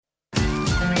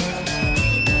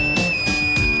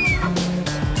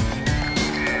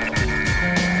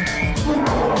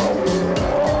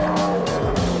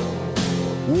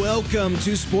Welcome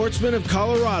to Sportsman of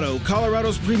Colorado,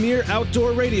 Colorado's premier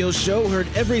outdoor radio show, heard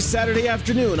every Saturday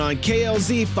afternoon on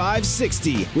KLZ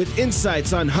 560, with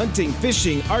insights on hunting,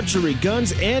 fishing, archery,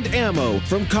 guns, and ammo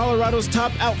from Colorado's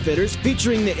top outfitters,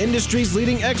 featuring the industry's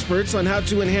leading experts on how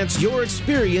to enhance your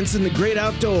experience in the great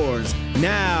outdoors.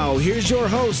 Now, here's your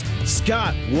host,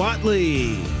 Scott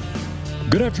Watley.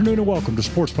 Good afternoon and welcome to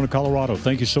Sportsman of Colorado.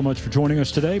 Thank you so much for joining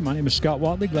us today. My name is Scott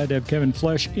Watley. Glad to have Kevin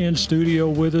Flesh in studio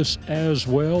with us as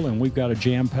well, and we've got a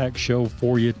jam-packed show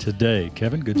for you today.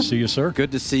 Kevin, good to see you, sir.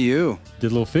 Good to see you. Did a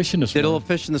little fishing this morning. Did a little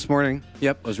fishing this morning.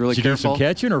 Yep, I was really Did you careful. do some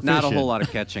catching or fishing? Not a whole lot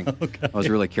of catching. Okay. I was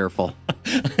really careful.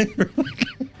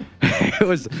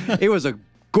 It was a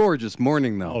gorgeous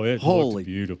morning, though. Oh, it Holy looked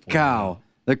beautiful. cow.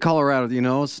 The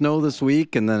Colorado, snow this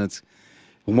week, and then it's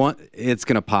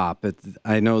going to pop.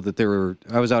 I know that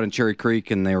I was out in Cherry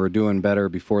Creek, and they were doing better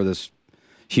before this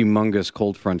humongous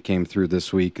cold front came through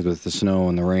this week with the snow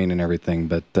and the rain and everything.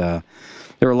 But there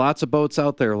were lots of boats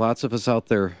out there, lots of us out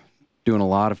there doing a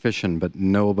lot of fishing, but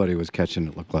nobody was catching,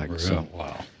 it looked like. So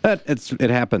wow. It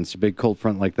happens, a big cold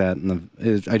front like that. And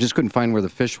I just couldn't find where the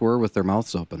fish were with their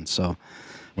mouths open. So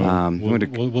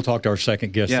we'll talk to our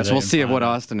second guest today. Yes, we'll see what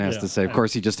Austin has to say. Of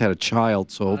course, he just had a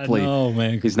child, so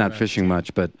hopefully he's not fishing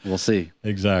much, but we'll see.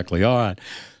 Exactly. All right.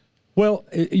 Well,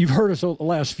 you've heard us the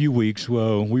last few weeks. We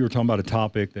were talking about a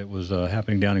topic that was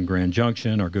happening down in Grand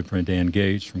Junction. Our good friend Dan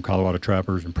Gates from Colorado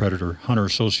Trappers and Predator Hunter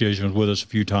Association was with us a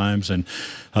few times, and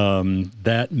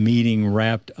that meeting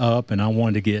wrapped up, and I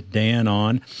wanted to get Dan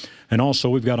on. And also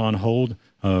we've got on hold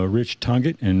Rich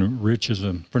Tungett, and Rich is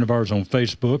a friend of ours on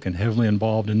Facebook and heavily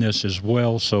involved in this as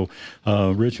well. So,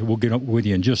 Rich, we'll get up with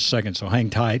you in just a second, so hang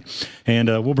tight. And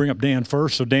we'll bring up Dan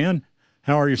first. So, Dan,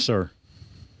 how are you, sir?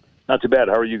 Not too bad.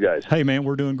 How are you guys? Hey, man,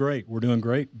 we're doing great. We're doing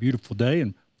great. Beautiful day.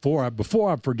 And before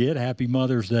I forget, happy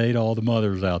Mother's Day to all the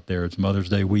mothers out there. It's Mother's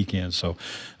Day weekend, so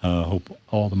hope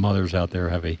all the mothers out there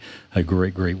have a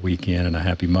great, great weekend and a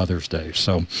happy Mother's Day.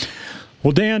 So,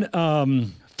 well, Dan,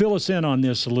 fill us in on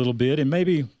this a little bit, and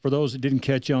maybe for those that didn't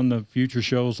catch you on the future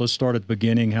shows, let's start at the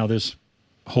beginning, how this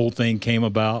whole thing came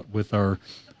about with our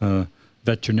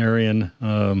veterinarian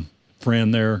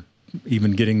friend there,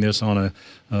 even getting this on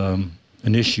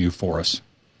an issue for us.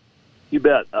 You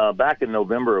bet. Back in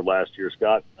November of last year,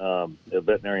 Scott, a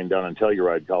veterinarian down in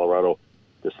Telluride, Colorado,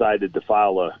 decided to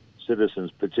file a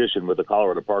citizen's petition with the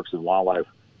Colorado Parks and Wildlife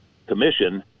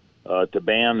Commission to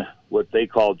ban what they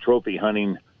called trophy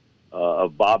hunting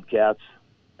of bobcats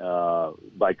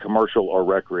by commercial or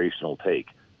recreational take.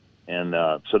 And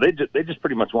so they just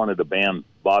pretty much wanted to ban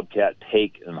bobcat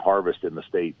take and harvest in the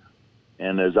state.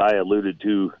 And as I alluded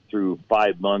to, through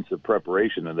 5 months of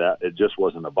preparation of that, it just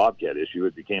wasn't a bobcat issue.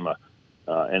 It became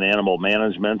an animal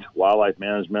management, wildlife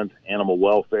management, animal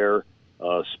welfare,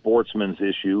 sportsman's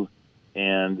issue.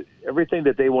 And everything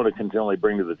that they want to continually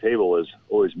bring to the table is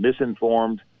always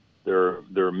misinformed. They're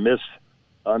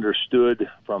misunderstood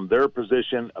from their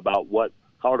position about what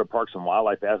Colorado Parks and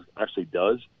Wildlife actually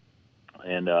does.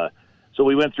 And so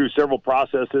we went through several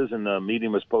processes, and the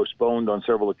meeting was postponed on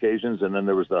several occasions. And then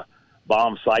there was the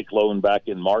bomb cyclone back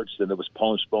in March, then it was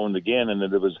postponed again, and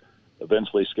then it was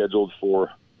eventually scheduled for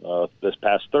this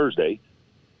past Thursday.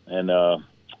 And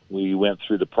we went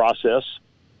through the process.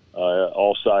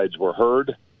 All sides were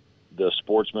heard. The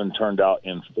sportsmen turned out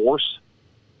in force,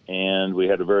 and we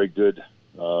had a very good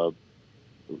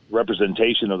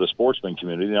representation of the sportsman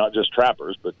community, not just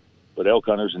trappers, but elk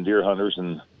hunters and deer hunters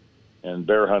and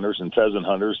bear hunters and pheasant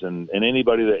hunters and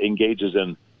anybody that engages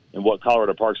in what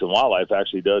Colorado Parks and Wildlife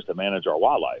actually does to manage our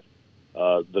wildlife.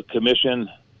 The commission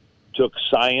took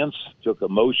science, took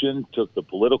emotion, took the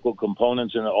political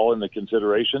components all into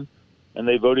consideration, and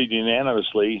they voted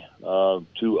unanimously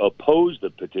to oppose the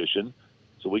petition.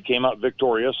 So we came out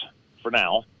victorious for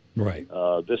now. Right.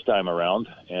 This time around,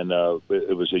 and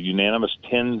it was a unanimous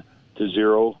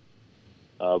 10-0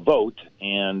 vote,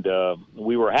 and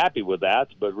we were happy with that,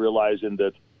 but realizing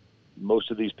that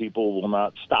most of these people will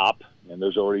not stop, and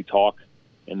there's already talk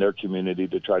in their community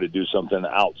to try to do something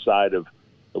outside of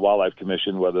the Wildlife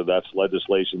Commission, whether that's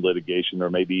legislation, litigation, or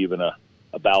maybe even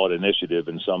a ballot initiative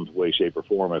in some way, shape, or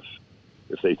form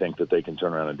if they think that they can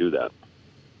turn around and do that.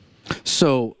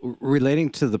 So,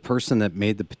 relating to the person that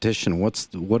made the petition,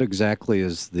 what exactly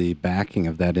is the backing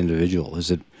of that individual? Is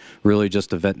it really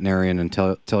just a veterinarian in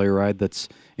Telluride that's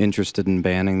interested in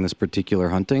banning this particular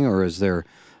hunting, or is there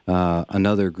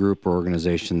another group or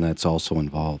organization that's also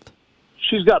involved?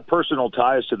 She's got personal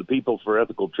ties to the People for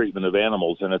Ethical Treatment of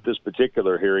Animals, and at this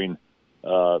particular hearing,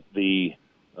 the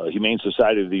Humane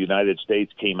Society of the United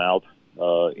States came out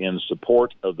in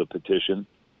support of the petition,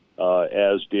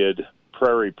 as did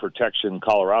Prairie Protection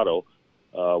Colorado,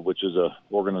 which is a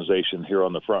organization here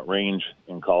on the Front Range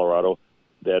in Colorado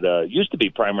that used to be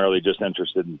primarily just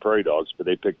interested in prairie dogs, but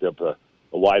they picked up a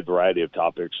wide variety of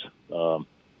topics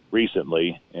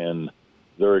recently, and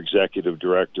their executive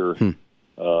director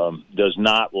does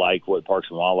not like what Parks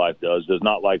and Wildlife does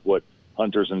not like what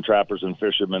hunters and trappers and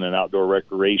fishermen and outdoor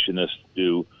recreationists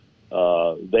do.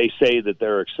 They say that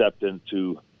they're acceptant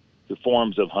to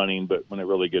forms of hunting, but when it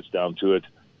really gets down to it,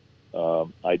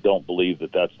 I don't believe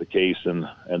that that's the case, and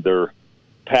their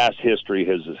past history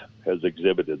has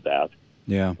exhibited that.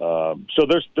 Yeah. So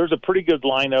there's a pretty good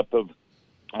lineup of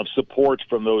support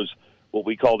from those what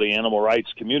we call the animal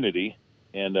rights community,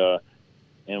 and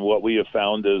what we have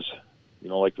found is,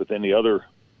 like with any other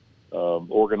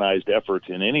organized effort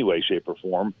in any way, shape, or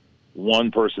form,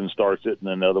 one person starts it and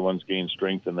then the other ones gain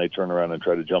strength and they turn around and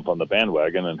try to jump on the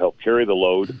bandwagon and help carry the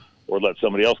load, or let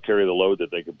somebody else carry the load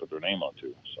that they can put their name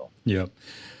onto. So, yeah.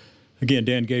 Again,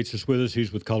 Dan Gates is with us.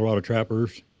 He's with Colorado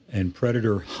Trappers and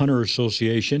Predator Hunter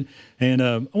Association. And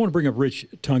I want to bring up Rich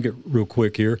Tunkett real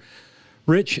quick here.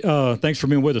 Rich, thanks for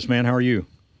being with us, man. How are you?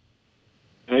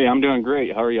 Hey, I'm doing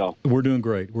great. How are y'all? We're doing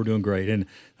great. And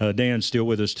Dan's still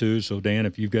with us, too. So, Dan,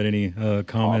 if you've got any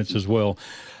comments as well.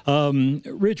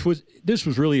 Rich, this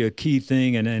was really a key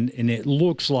thing, and it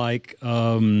looks like,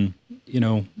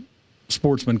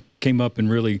 Sportsman came up and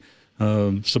really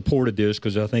supported this,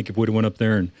 because I think if we'd have went up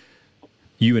there and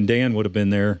you and Dan would have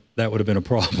been there, that would have been a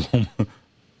problem.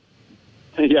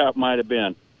 Yeah, it might have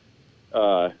been.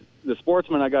 The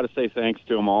Sportsmen, I got to say thanks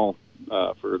to them all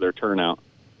for their turnout.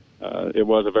 It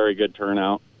was a very good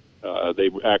turnout. They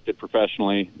acted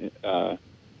professionally.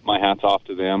 My hat's off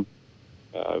to them.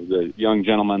 The young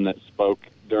gentleman that spoke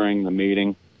during the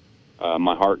meeting,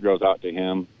 my heart goes out to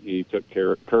him. He took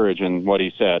courage in what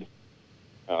he said.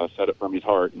 Said it from his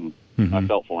heart, and I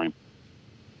felt for him.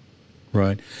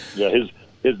 Right. Yeah,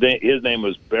 his name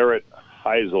was Barrett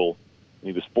Heisel.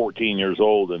 He was 14 years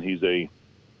old, and he's a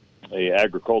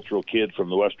agricultural kid from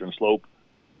the Western Slope,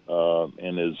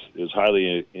 and is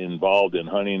highly involved in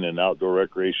hunting and outdoor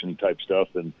recreation type stuff,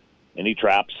 and he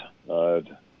traps,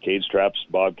 cage traps,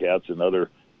 bobcats, and other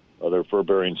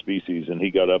fur-bearing species. And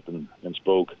he got up and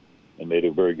spoke and made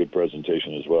a very good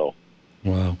presentation as well.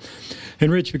 Wow.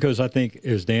 And Rich, because I think,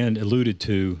 as Dan alluded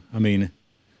to, I mean,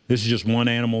 this is just one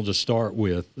animal to start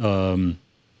with,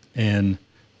 and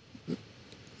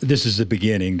this is the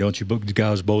beginning. Don't you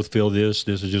guys both feel this?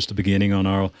 This is just the beginning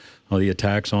on the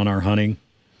attacks on our hunting?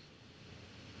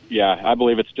 Yeah, I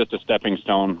believe it's just a stepping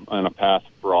stone and a path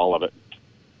for all of it.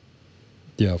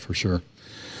 Yeah, for sure.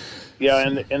 Yeah,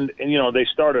 and they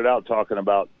started out talking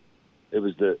about it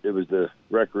was the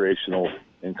recreational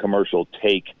and commercial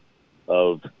take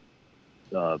of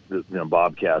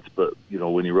bobcats, but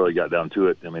when you really got down to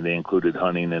it, I mean, they included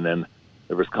hunting, and then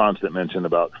there was constant mention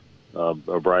about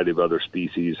a variety of other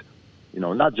species,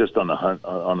 not just on the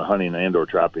hunting and or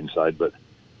trapping side, but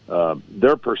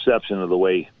their perception of the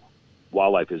way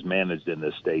wildlife is managed in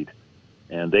this state,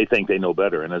 and they think they know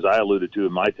better. And as I alluded to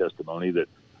in my testimony, that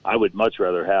I would much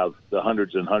rather have the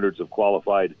hundreds and hundreds of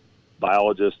qualified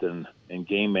biologists and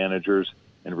game managers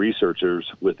and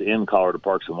researchers within Colorado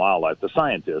Parks and Wildlife, the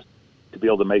scientists, to be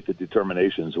able to make the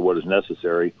determinations of what is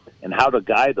necessary and how to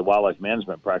guide the wildlife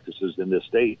management practices in this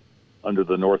state under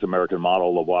the North American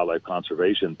model of wildlife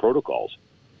conservation protocols.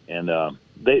 And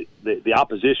the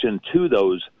opposition to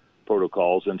those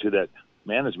protocols and to that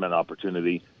management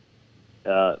opportunity,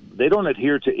 they don't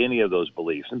adhere to any of those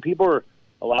beliefs. And people are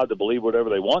allowed to believe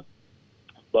whatever they want,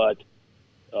 but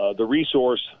the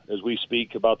resource, as we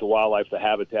speak about the wildlife, the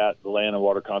habitat, the land and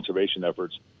water conservation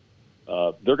efforts,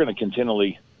 they're going to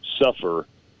continually suffer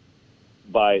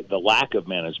by the lack of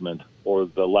management, or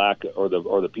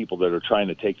the people that are trying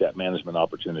to take that management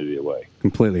opportunity away.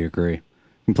 Completely agree.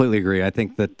 I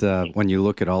think that when you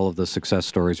look at all of the success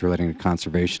stories relating to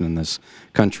conservation in this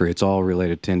country, it's all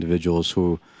related to individuals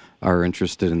who are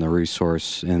interested in the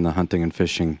resource in the hunting and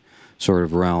fishing sort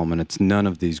of realm, and it's none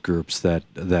of these groups that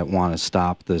want to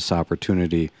stop this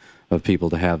opportunity of people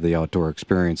to have the outdoor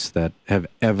experience that have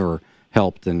ever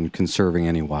helped in conserving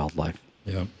any wildlife.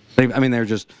 Yeah. They're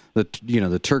just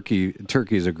the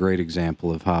turkey is a great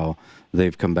example of how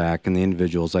they've come back, and the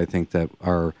individuals I think that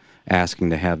are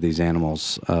asking to have these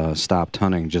animals stopped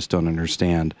hunting just don't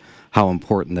understand how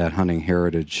important that hunting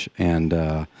heritage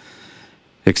and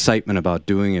excitement about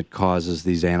doing it causes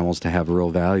these animals to have real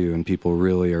value, and people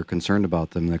really are concerned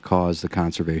about them, that cause the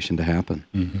conservation to happen.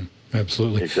 Mm-hmm.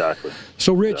 Absolutely. Exactly.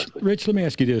 So, Rich, let me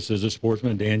ask you this as a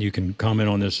sportsman. Dan, you can comment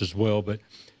on this as well, but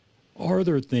are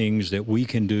there things that we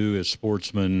can do as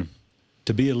sportsmen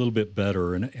to be a little bit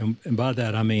better? And by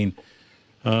that, I mean,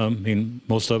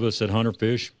 most of us that hunt or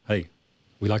fish, hey,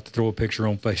 We like to throw a picture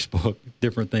on Facebook,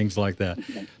 different things like that.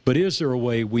 But is there a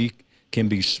way we can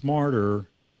be smarter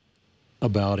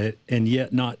about it and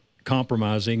yet not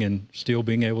compromising and still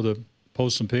being able to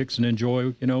post some pics and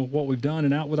enjoy, what we've done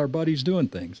and out with our buddies doing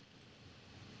things?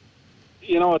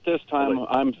 At this time,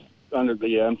 I'm under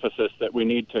the emphasis that we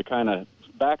need to kind of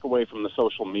back away from the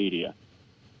social media.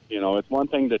 It's one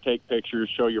thing to take pictures,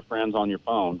 show your friends on your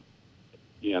phone,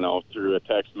 through a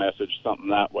text message, something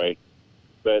that way.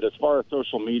 But as far as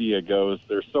social media goes,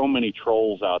 there's so many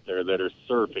trolls out there that are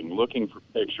surfing, looking for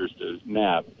pictures to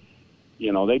nab.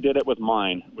 They did it with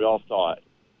mine. We all saw it.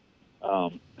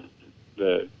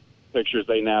 The pictures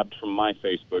they nabbed from my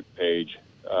Facebook page.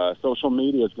 Social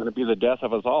media is going to be the death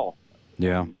of us all.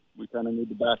 Yeah. We kind of need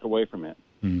to back away from it.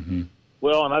 Mm-hmm.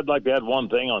 Well, and I'd like to add one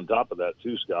thing on top of that,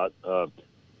 too, Scott.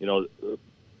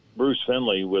 Bruce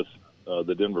Findlay with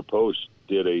the Denver Post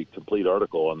did a complete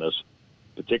article on this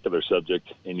particular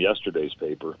subject in yesterday's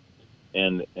paper.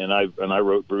 And I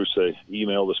wrote Bruce an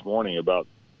email this morning about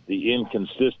the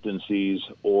inconsistencies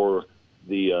or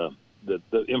the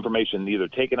information either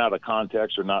taken out of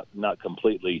context or not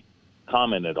completely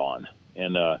commented on.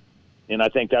 And I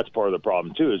think that's part of the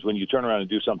problem, too, is when you turn around and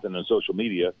do something on social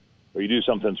media or you do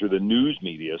something through the news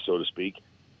media, so to speak,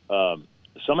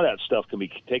 some of that stuff can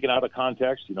be taken out of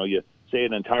context. You say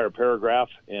an entire paragraph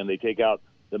and they take out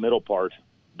the middle part,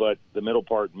 but the middle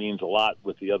part means a lot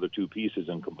with the other two pieces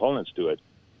and components to it.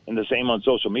 And the same on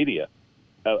social media.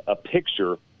 A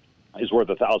picture is worth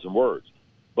 1,000 words,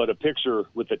 but a picture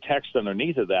with the text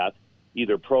underneath of that,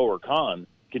 either pro or con,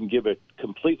 can give a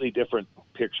completely different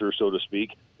picture, so to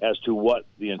speak, as to what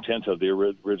the intent of the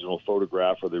original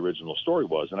photograph or the original story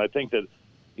was. And I think that,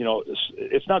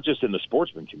 it's not just in the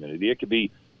sportsman community. It could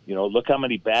be, look how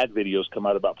many bad videos come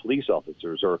out about police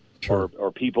officers or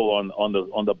people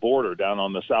on the border down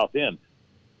on the south end.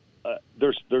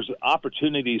 There's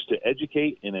opportunities to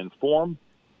educate and inform,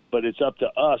 but it's up to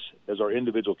us as our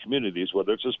individual communities,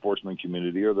 whether it's the sportsman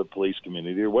community or the police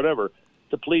community or whatever,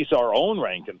 to police our own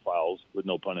rank and files, with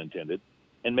no pun intended,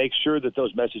 and make sure that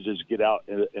those messages get out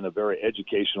in a very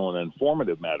educational and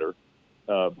informative manner.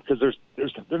 Because there's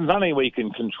not any way you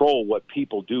can control what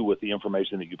people do with the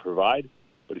information that you provide,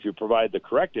 but if you provide the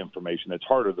correct information, it's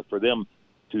harder for them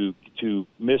to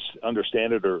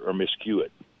misunderstand it or miscue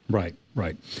it. Right.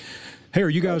 Hey, are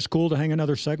you guys cool to hang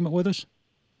another segment with us?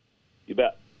 You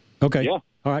bet. Okay. Yeah.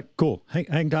 All right, cool.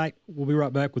 Hang tight. We'll be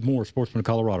right back with more Sportsman of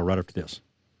Colorado right after this.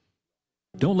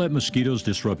 Don't let mosquitoes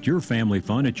disrupt your family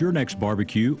fun at your next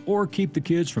barbecue or keep the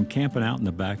kids from camping out in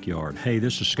the backyard. Hey,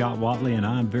 this is Scott Watley, and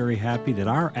I'm very happy that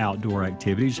our outdoor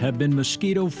activities have been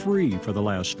mosquito-free for the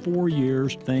last 4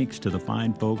 years, thanks to the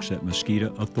fine folks at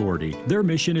Mosquito Authority. Their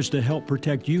mission is to help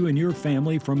protect you and your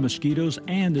family from mosquitoes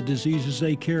and the diseases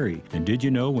they carry. And did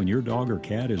you know when your dog or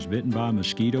cat is bitten by a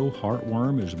mosquito,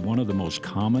 heartworm is one of the most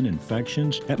common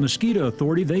infections? At Mosquito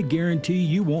Authority, they guarantee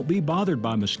you won't be bothered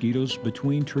by mosquitoes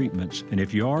between treatments. And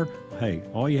if you are, hey,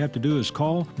 all you have to do is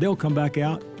call. They'll come back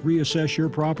out, reassess your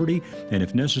property, and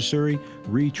if necessary,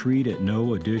 retreat at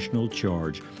no additional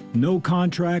charge. No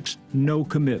contracts, no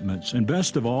commitments, and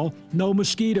best of all, no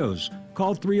mosquitoes.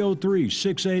 Call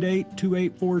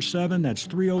 303-688-2847. That's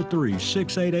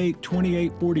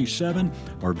 303-688-2847,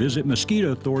 or visit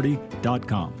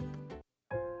mosquitoauthority.com.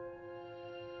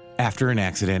 After an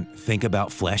accident, think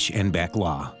about Flesh and Beck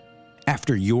Law.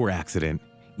 After your accident,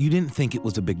 you didn't think it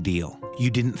was a big deal. You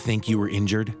didn't think you were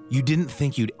injured. You didn't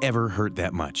think you'd ever hurt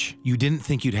that much. You didn't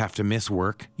think you'd have to miss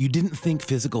work. You didn't think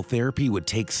physical therapy would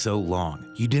take so long.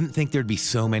 You didn't think there'd be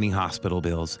so many hospital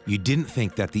bills. You didn't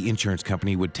think that the insurance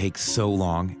company would take so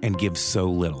long and give so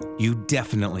little. You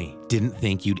definitely didn't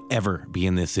think you'd ever be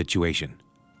in this situation.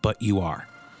 But you are.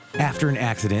 After an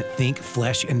accident, think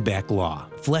Flesh and Beck Law.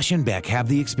 Flesh and Beck have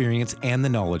the experience and the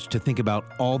knowledge to think about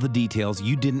all the details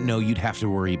you didn't know you'd have to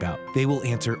worry about. They will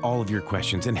answer all of your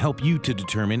questions and help you to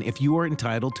determine if you are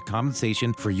entitled to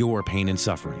compensation for your pain and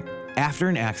suffering. After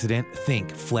an accident,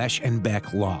 think Flesh and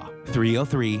Beck Law.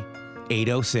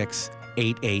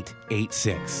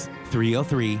 303-806-8886.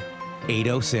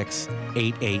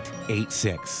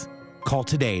 303-806-8886. Call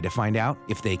today to find out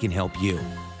if they can help you.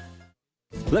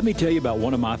 Let me tell you about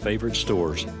one of my favorite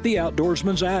stores, The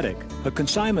Outdoorsman's Attic, a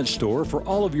consignment store for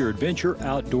all of your adventure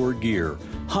outdoor gear.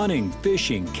 Hunting,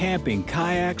 fishing, camping,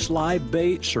 kayaks, live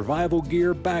bait, survival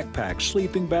gear, backpacks,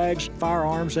 sleeping bags,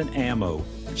 firearms, and ammo.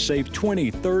 Save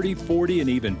 20, 30, 40, and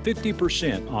even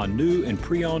 50% on new and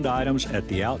pre-owned items at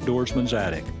The Outdoorsman's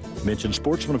Attic. Mention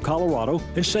Sportsman of Colorado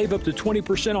and save up to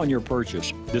 20% on your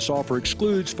purchase. This offer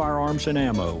excludes firearms and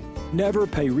ammo. Never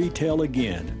pay retail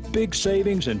again. Big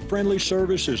savings and friendly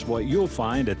service is what you'll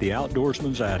find at the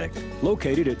Outdoorsman's Attic,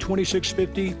 located at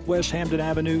 2650 West Hampton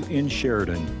Avenue in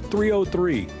Sheridan.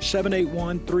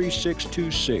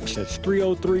 303-781-3626. That's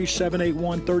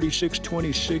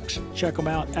 303-781-3626. Check them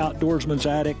out,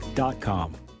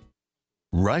 outdoorsmansattic.com.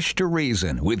 Rush to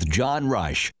Reason with John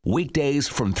Rush. Weekdays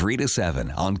from 3 to 7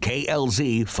 on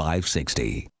KLZ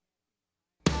 560.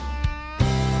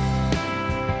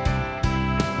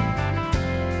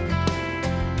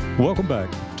 Welcome back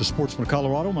to Sportsman of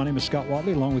Colorado. My name is Scott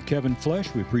Watley, along with Kevin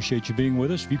Flesh. We appreciate you being with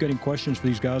us. If you've got any questions for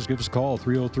these guys, give us a call,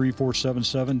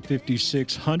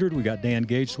 303-477-5600. We got Dan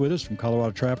Gates with us from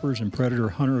Colorado Trappers and Predator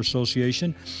Hunter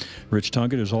Association. Rich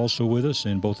Tunkett is also with us,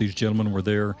 and both these gentlemen were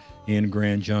there in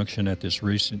Grand Junction at this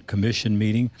recent commission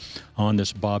meeting on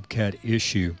this bobcat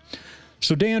issue.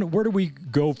 So, Dan, where do we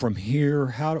go from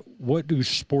here? What do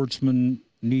sportsmen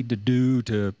need to do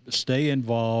to stay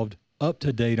involved, up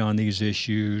to date on these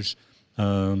issues,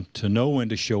 to know when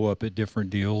to show up at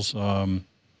different deals, to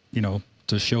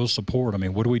show support? I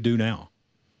mean, what do we do now?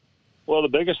 Well, the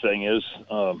biggest thing is,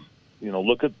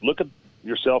 look at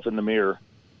yourself in the mirror,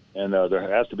 and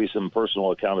there has to be some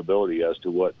personal accountability as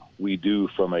to what we do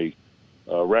from a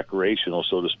recreational,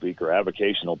 so to speak, or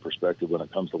avocational perspective when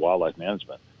it comes to wildlife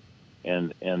management.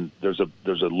 And there's a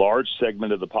large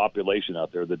segment of the population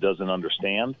out there that doesn't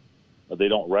understand. They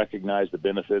don't recognize the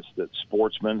benefits that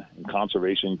sportsmen and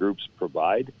conservation groups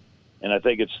provide. And I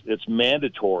think it's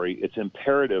mandatory, it's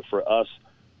imperative for us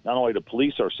not only to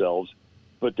police ourselves,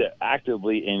 but to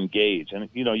actively engage. And,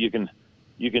 you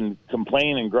can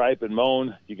complain and gripe and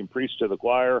moan. You can preach to the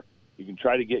choir. You can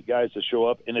try to get guys to show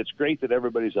up. And it's great that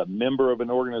everybody's a member of an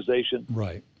organization.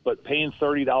 Right. But paying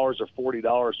 $30 or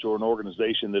 $40 to an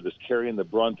organization that is carrying the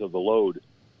brunt of the load,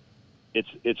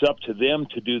 it's up to them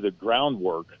to do the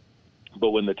groundwork.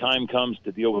 But when the time comes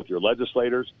to deal with your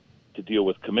legislators, to deal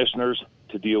with commissioners,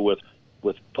 to deal with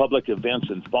public events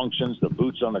and functions, the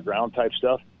boots on the ground type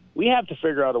stuff, we have to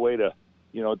figure out a way to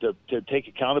take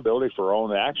accountability for our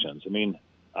own actions. I mean,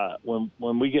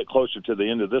 when we get closer to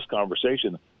the end of this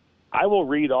conversation, I will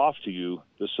read off to you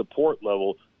the support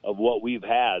level of what we've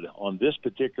had on this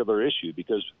particular issue,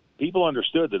 because people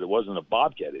understood that it wasn't a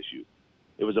bobcat issue.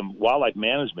 It was a wildlife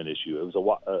management issue. It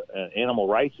was an animal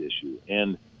rights issue.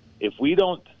 And if we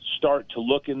don't start to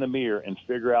look in the mirror and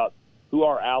figure out who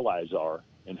our allies are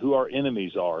and who our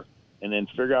enemies are, and then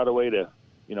figure out a way to,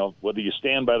 whether you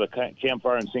stand by the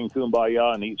campfire and sing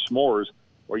Kumbaya and eat s'mores,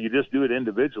 or you just do it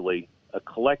individually, a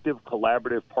collective,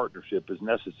 collaborative partnership is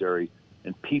necessary,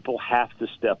 and people have to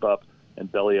step up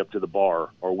and belly up to the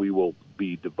bar, or we will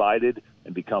be divided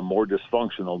and become more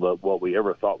dysfunctional than what we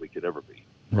ever thought we could ever be.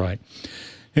 Right.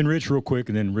 And Rich, real quick,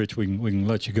 and then Rich, we can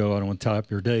let you go. I don't want to tie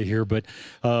up your day here, but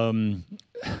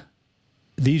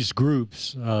these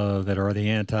groups that are the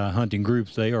anti-hunting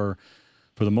groups, they are,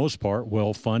 for the most part,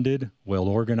 well-funded,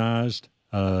 well-organized.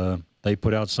 They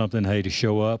put out something, hey, to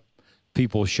show up,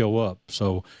 people show up.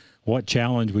 So what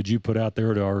challenge would you put out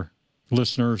there to our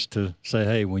listeners to say,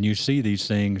 hey, when you see these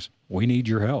things, we need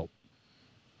your help?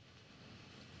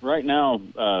 Right now,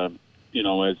 as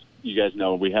you guys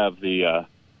know, we have the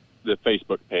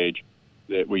Facebook page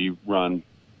that we run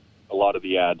a lot of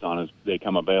the ads on as they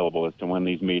come available as to when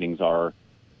these meetings are,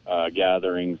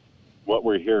 gatherings, what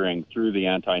we're hearing through the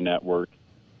anti-network.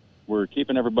 We're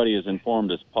keeping everybody as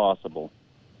informed as possible.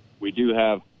 We do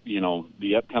have,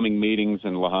 the upcoming meetings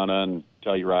in Lahana and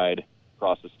Telluride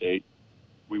across the state.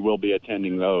 We will be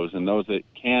attending those, and those that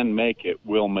can make it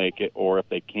will make it, or if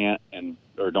they can't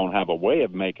or don't have a way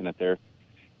of making it there,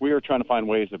 we are trying to find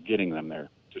ways of getting them there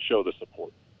to show the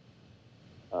support.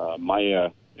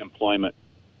 My employment,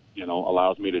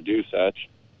 allows me to do such,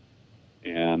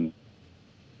 and,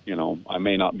 I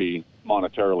may not be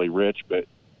monetarily rich, but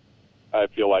I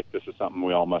feel like this is something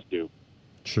we all must do.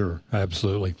 Sure,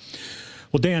 absolutely.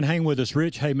 Well, Dan, hang with us.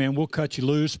 Rich, hey, man, we'll cut you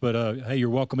loose, but, hey, you're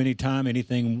welcome anytime.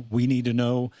 Anything we need to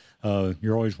know,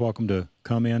 you're always welcome to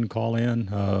come in, call in.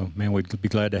 Man, we'd be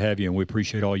glad to have you, and we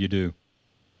appreciate all you do.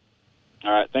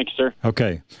 All right. Thank you, sir.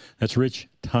 Okay. That's Rich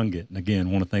Tunkett. And again,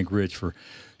 I want to thank Rich for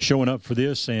showing up for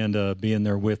this and being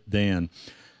there with Dan.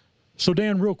 So,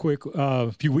 Dan, real quick,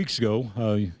 a few weeks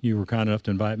ago, you were kind enough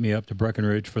to invite me up to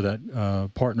Breckenridge for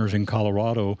that Partners in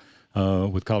Colorado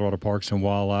with Colorado Parks and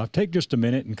Wildlife. Take just a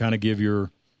minute and kind of give your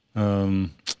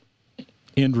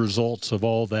end results of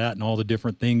all that and all the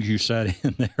different things you sat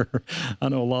in there. I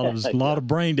know a lot of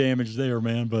brain damage there,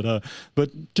 man. But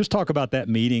just talk about that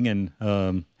meeting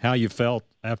and how you felt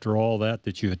after all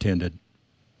that you attended.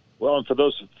 Well, and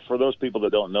for those people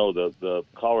that don't know, the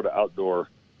Colorado Outdoor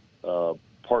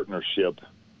Partnership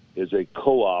is a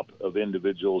co-op of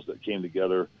individuals that came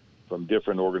together from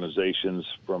different organizations,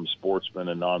 from sportsmen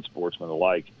and non-sportsmen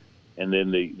alike. And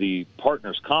then the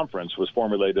Partners Conference was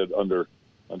formulated under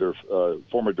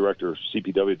former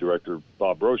CPW director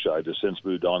Bob Broscheid, who since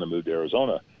moved on and moved to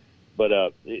Arizona.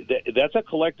 But that's a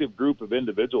collective group of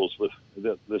individuals. With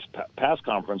this past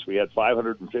conference, we had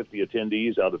 550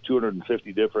 attendees out of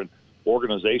 250 different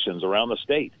organizations around the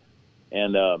state.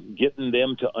 And getting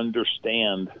them to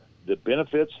understand the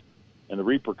benefits and the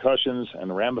repercussions and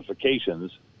the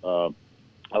ramifications of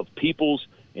people's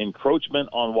encroachment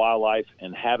on wildlife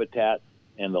and habitat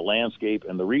and the landscape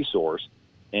and the resource,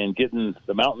 and getting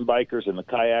the mountain bikers and the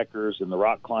kayakers and the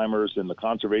rock climbers and the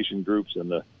conservation groups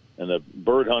and the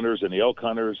bird hunters and the elk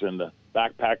hunters and the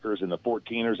backpackers and the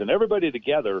 14ers and everybody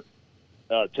together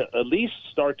to at least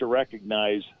start to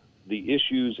recognize the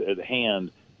issues at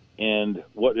hand. And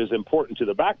what is important to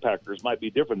the backpackers might be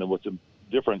different than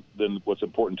what's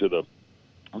important to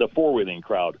the four-wheeling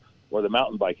crowd or the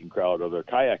mountain biking crowd or the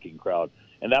kayaking crowd.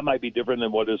 And that might be different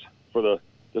than what is for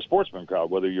the sportsman crowd,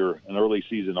 whether you're an early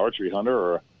season archery hunter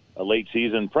or a late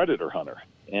season predator hunter.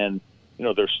 And,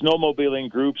 there's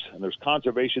snowmobiling groups and there's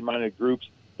conservation-minded groups.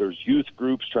 There's youth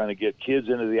groups trying to get kids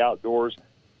into the outdoors.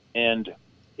 And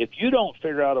if you don't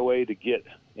figure out a way to get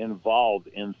involved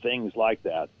in things like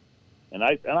that, and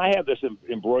I have this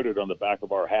embroidered on the back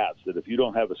of our hats, that if you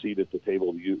don't have a seat at the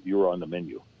table, you're on the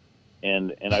menu.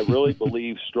 And I really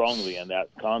believe strongly in that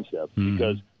concept,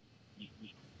 because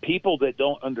people that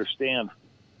don't understand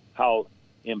how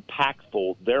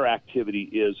impactful their activity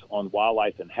is on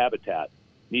wildlife and habitat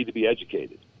need to be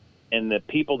educated. And the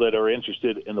people that are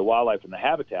interested in the wildlife and the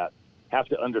habitat have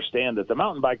to understand that the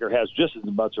mountain biker has just as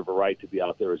much of a right to be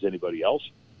out there as anybody else.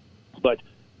 But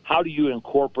how do you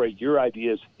incorporate your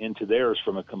ideas into theirs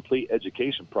from a complete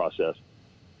education process?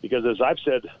 Because as I've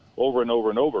said over and over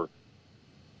and over,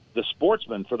 the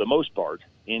sportsmen, for the most part,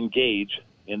 engage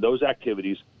in those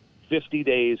activities 50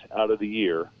 days out of the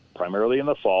year, primarily in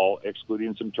the fall,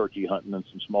 excluding some turkey hunting and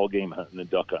some small game hunting and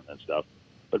duck hunting and stuff.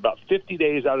 But about 50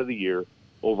 days out of the year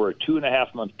over a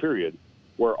 2.5-month period,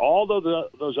 where all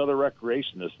those other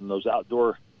recreationists and those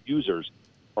outdoor users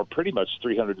are pretty much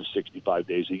 365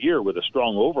 days a year, with a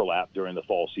strong overlap during the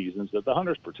fall seasons that the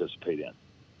hunters participate in.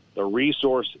 The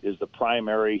resource is the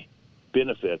primary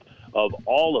benefit of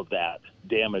all of that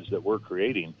damage that we're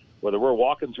creating, whether we're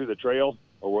walking through the trail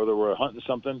or whether we're hunting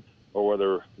something or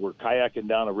whether we're kayaking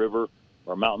down a river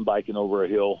or mountain biking over a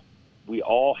hill. We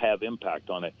all have impact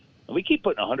on it. And we keep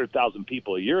putting 100,000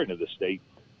 people a year into the state.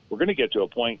 We're going to get to a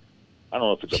point, I don't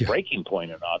know if it's a breaking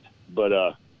point or not,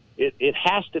 but it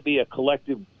has to be a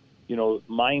collective,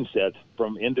 mindset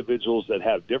from individuals that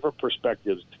have different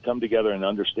perspectives to come together and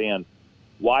understand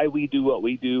why we do what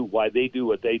we do, why they do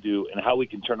what they do, and how we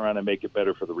can turn around and make it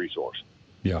better for the resource.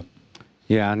 Yeah.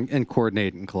 Yeah, and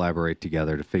coordinate and collaborate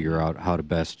together to figure out how to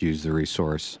best use the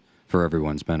resource for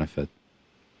everyone's benefit.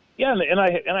 Yeah, and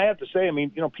I have to say,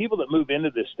 people that move into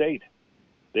this state,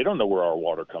 they don't know where our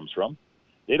water comes from.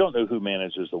 They don't know who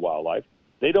manages the wildlife.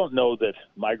 They don't know that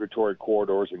migratory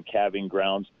corridors and calving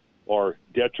grounds are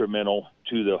detrimental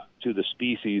to the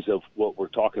species of what we're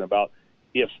talking about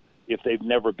if they've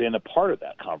never been a part of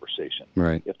that conversation.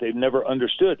 Right. If they've never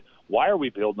understood, why are we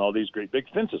building all these great big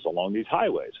fences along these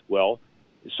highways? Well,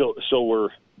 so we're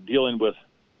dealing with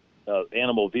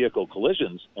animal vehicle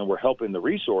collisions, and we're helping the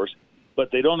resource, but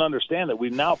they don't understand that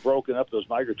we've now broken up those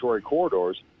migratory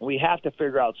corridors, and we have to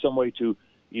figure out some way to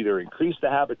either increase the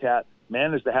habitat,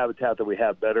 manage the habitat that we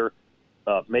have better,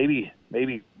 maybe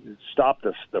stop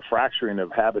the fracturing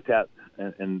of habitat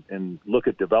and look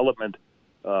at development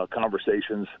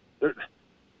conversations.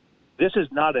 This is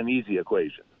not an easy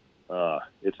equation.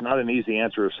 It's not an easy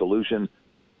answer or solution,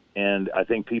 and I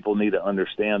think people need to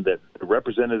understand that the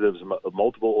representatives of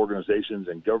multiple organizations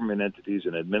and government entities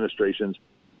and administrations,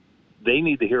 they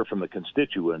need to hear from the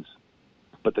constituents,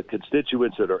 but the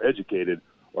constituents that are educated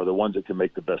are the ones that can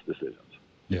make the best decisions.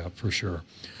 Yeah, for sure.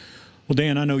 Well,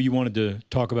 Dan, I know you wanted to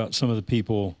talk about some of the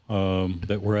people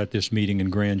that were at this meeting in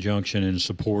Grand Junction and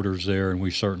supporters there, and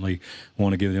we certainly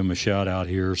want to give them a shout-out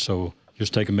here. So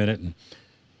just take a minute and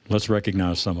let's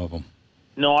recognize some of them.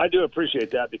 No, I do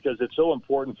appreciate that, because it's so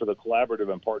important for the collaborative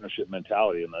and partnership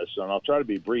mentality in this. And I'll try to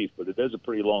be brief, but it is a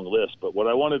pretty long list. But what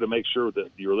I wanted to make sure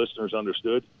that your listeners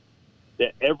understood,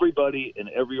 that everybody in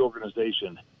every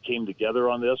organization came together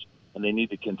on this, and they need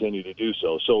to continue to do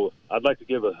so. So I'd like to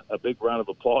give a big round of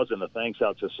applause and a thanks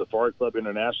out to Safari Club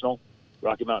International,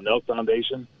 Rocky Mountain Elk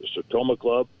Foundation, the Sertoma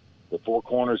Club, the Four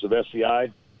Corners of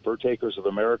SCI, Fur Takers of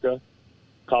America,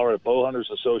 Colorado Bow Hunters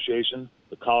Association,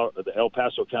 the El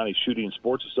Paso County Shooting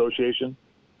Sports Association,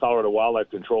 Colorado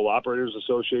Wildlife Control Operators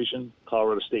Association,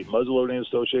 Colorado State Muzzleloading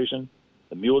Association,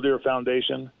 the Mule Deer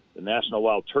Foundation, the National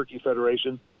Wild Turkey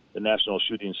Federation, the National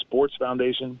Shooting Sports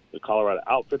Foundation, the Colorado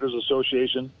Outfitters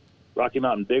Association, Rocky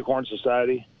Mountain Bighorn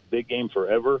Society, Big Game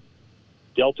Forever,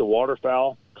 Delta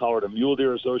Waterfowl, Colorado Mule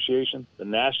Deer Association, the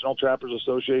National Trappers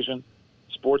Association,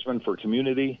 Sportsmen for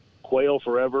Community, Quail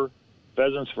Forever,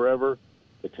 Pheasants Forever,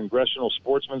 the Congressional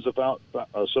Sportsmen's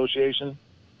Association,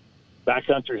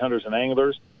 Backcountry Hunters and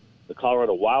Anglers, the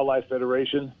Colorado Wildlife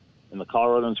Federation, and the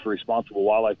Coloradans for Responsible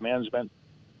Wildlife Management.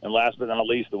 And last but not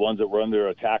least, the ones that were under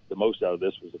attack the most out of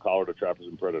this was the Colorado Trappers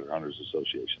and Predator Hunters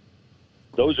Association.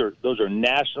 Those are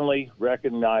nationally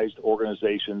recognized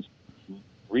organizations,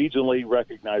 regionally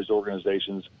recognized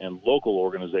organizations, and local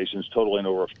organizations totaling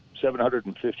over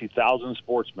 750,000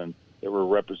 sportsmen that were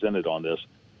represented on this.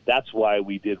 That's why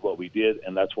we did what we did,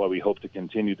 and that's why we hope to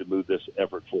continue to move this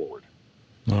effort forward.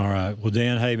 All right. Well,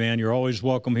 Dan, hey, man, you're always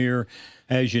welcome here,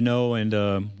 as you know,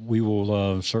 and we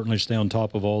will certainly stay on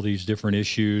top of all these different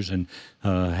issues and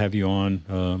have you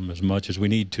on as much as we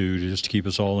need to just to keep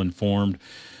us all informed,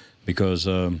 because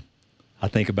I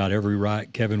think about every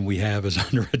right, Kevin, we have is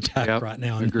under attack right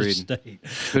now in the state.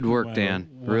 Good work, Dan.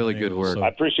 Really good work. I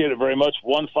appreciate it very much.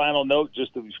 One final note,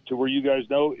 just to where you guys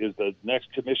know, is the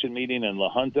next commission meeting in La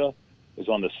Junta is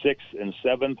on the 6th and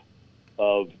 7th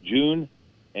of June.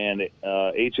 And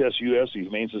HSUS, the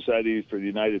Humane Society for the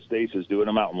United States, is doing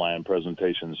a mountain lion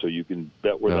presentation, so you can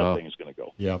bet where that thing is going to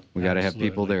go. Yep, we got to have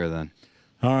people there then.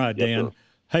 All right, Dan. Yes,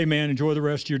 hey, man, enjoy the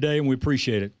rest of your day, and we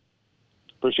appreciate it.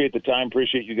 Appreciate the time,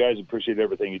 appreciate you guys, appreciate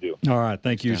everything you do. All right,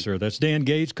 thank you, sir. That's Dan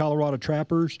Gates, Colorado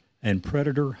Trappers and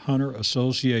Predator Hunter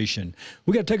Association.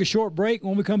 We got to take a short break.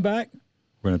 When we come back,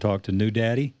 we're going to talk to new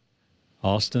daddy,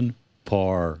 Austin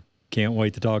Parr. Can't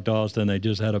wait to talk to Austin. They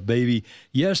just had a baby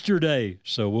yesterday,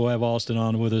 so we'll have Austin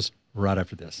on with us right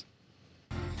after this.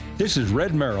 This is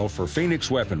Red Merrill for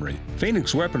Phoenix Weaponry.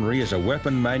 Phoenix Weaponry is a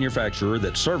weapon manufacturer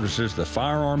that services the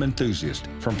firearm enthusiast.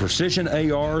 From precision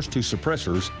ARs to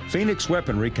suppressors, Phoenix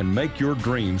Weaponry can make your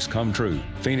dreams come true.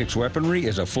 Phoenix Weaponry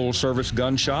is a full-service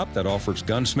gun shop that offers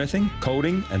gunsmithing,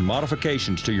 coating, and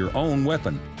modifications to your own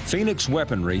weapon. Phoenix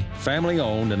Weaponry,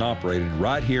 family-owned and operated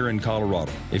right here in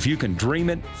Colorado. If you can dream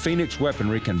it, Phoenix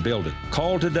Weaponry can build it.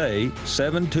 Call today,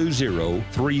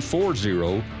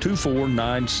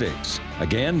 720-340-2496.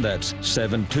 Again, that's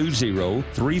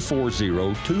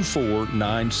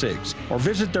 720-340-2496. Or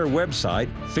visit their website,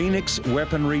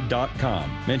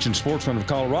 phoenixweaponry.com. Mention Sportsman of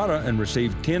Colorado and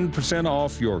receive 10%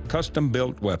 off your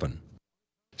custom-built weapon.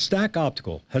 Stack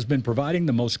Optical has been providing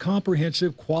the most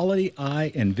comprehensive quality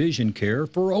eye and vision care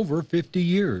for over 50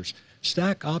 years.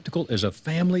 Stack Optical is a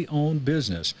family-owned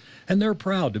business, and they're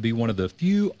proud to be one of the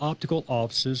few optical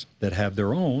offices that have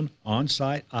their own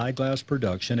on-site eyeglass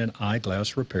production and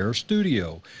eyeglass repair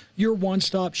studio. Your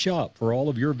one-stop shop for all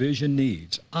of your vision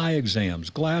needs, eye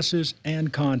exams, glasses,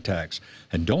 and contacts.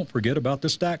 And don't forget about the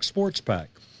Stack Sports Pack.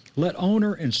 Let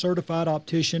owner and certified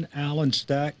optician Alan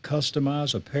Stack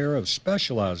customize a pair of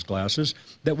specialized glasses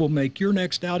that will make your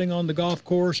next outing on the golf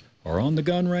course or on the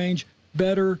gun range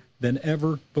better than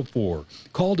ever before.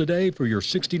 Call today for your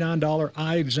 $69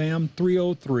 eye exam,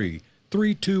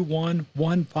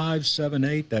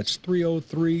 303-321-1578. That's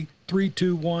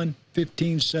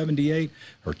 303-321-1578.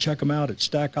 Or check them out at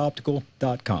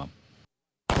stackoptical.com.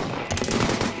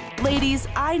 Ladies,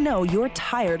 I know you're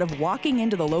tired of walking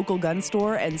into the local gun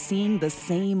store and seeing the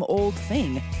same old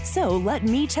thing. So let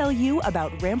me tell you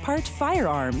about Rampart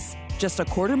Firearms. Just a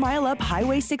quarter mile up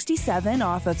Highway 67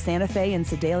 off of Santa Fe and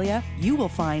Sedalia, you will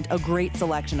find a great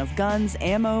selection of guns,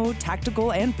 ammo,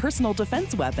 tactical, and personal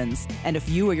defense weapons. And if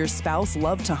you or your spouse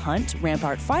love to hunt,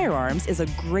 Rampart Firearms is a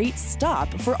great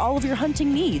stop for all of your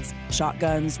hunting needs.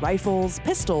 Shotguns, rifles,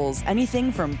 pistols,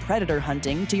 anything from predator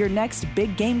hunting to your next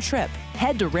big game trip.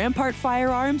 Head to Rampart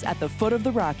Firearms at the foot of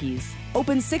the Rockies.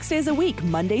 Open 6 days a week,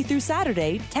 Monday through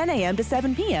Saturday, 10 a.m. to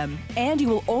 7 p.m. And you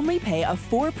will only pay a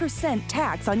 4%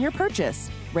 tax on your purchase.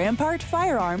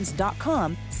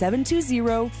 RampartFirearms.com,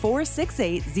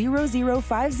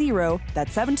 720-468-0050.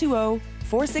 That's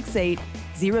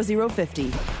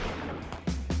 720-468-0050.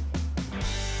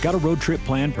 Got a road trip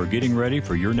planned for getting ready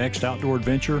for your next outdoor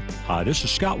adventure? Hi, this is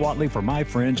Scott Watley for my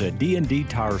friends at D&D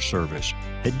Tire Service.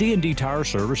 At D&D Tire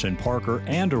Service in Parker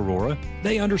and Aurora,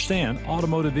 they understand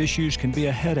automotive issues can be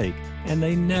a headache, and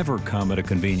they never come at a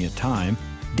convenient time.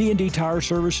 D&D Tire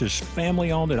Service is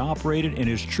family-owned and operated and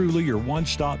is truly your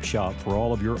one-stop shop for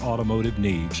all of your automotive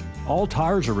needs. All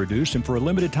tires are reduced, and for a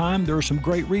limited time, there are some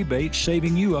great rebates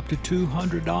saving you up to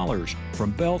 $200.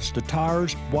 From belts to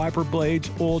tires, wiper blades,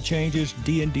 oil changes,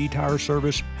 D&D Tire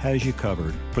Service has you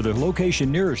covered. For the location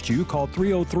nearest you, call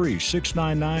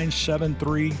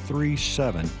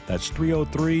 303-699-7337. That's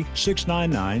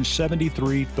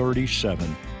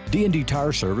 303-699-7337. D&D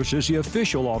Tire Service is the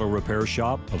official auto repair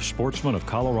shop of Sportsman of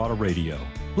Colorado Radio.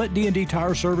 Let D&D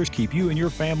Tire Service keep you and your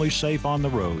family safe on the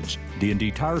roads.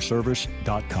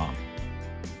 DndTireService.com.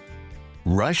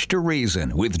 Rush to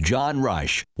Reason with John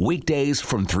Rush. Weekdays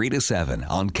from 3 to 7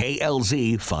 on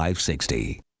KLZ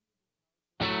 560.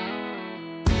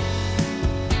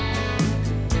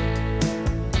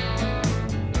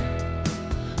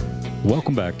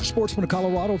 Welcome back to Sportsman of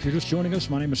Colorado. If you're just joining us,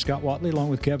 my name is Scott Watley along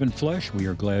with Kevin Flesh. We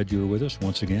are glad you're with us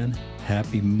once again.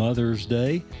 Happy Mother's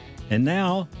Day. And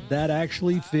now that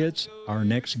actually fits our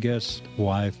next guest's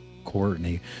wife,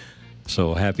 Courtney.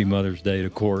 So happy Mother's Day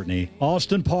to Courtney.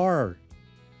 Austin Parr.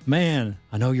 Man,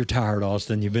 I know you're tired,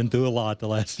 Austin. You've been through a lot the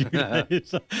last few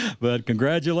days. But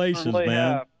congratulations, man.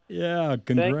 Have. Yeah,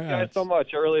 congrats. Thank you guys so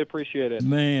much. I really appreciate it.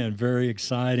 Man, very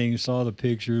exciting. Saw the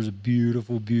pictures. A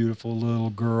beautiful, beautiful little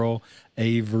girl,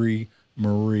 Avery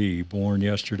Marie, born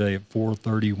yesterday at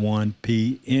 4:31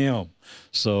 p.m.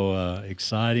 So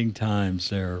exciting times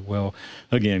there. Well,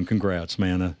 again, congrats,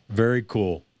 man. Very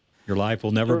cool. Your life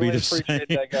will never be the same. That,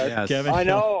 guys. Yes. Kevin, I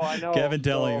know. Kevin,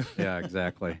 tell you. Yeah,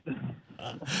 exactly.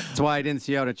 That's why I didn't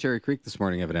see you out at Cherry Creek this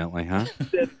morning, evidently, huh?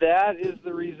 That is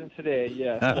the reason today.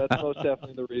 Yes, that's most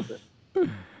definitely the reason.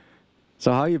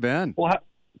 So how you been? Well,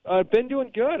 I've been doing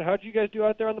good. How'd you guys do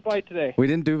out there on the bite today? We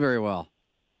didn't do very well.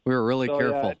 We were really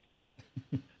careful.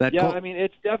 I mean,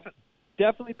 it's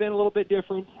definitely been a little bit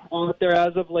different out there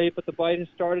as of late, but the bite has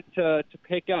started to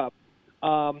pick up.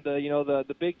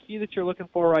 The big key that you're looking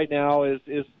for right now is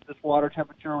this water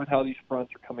temperature with how these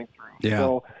fronts are coming through. Yeah.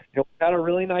 So we had a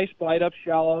really nice bite up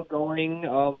shallow going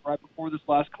right before this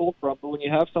last cold front, but when you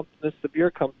have something this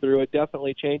severe come through, it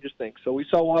definitely changes things. So we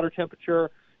saw water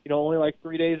temperature, only like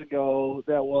 3 days ago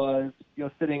that was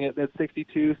sitting at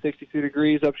 62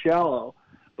 degrees up shallow.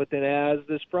 But then as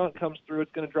this front comes through,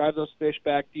 it's going to drive those fish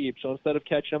back deep. So instead of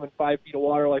catching them in 5 feet of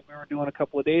water like we were doing a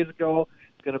couple of days ago,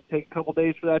 it's going to take a couple of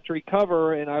days for that to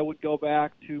recover, and I would go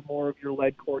back to more of your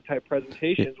lead core type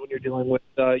presentations when you're dealing with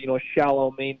a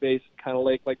shallow main basin kind of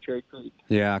lake like Cherry Creek.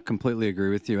 Yeah, completely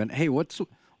agree with you. And hey, what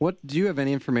do you have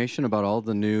any information about all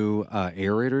the new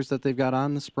aerators that they've got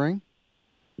on this spring?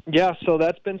 Yeah, so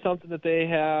that's been something that they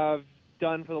have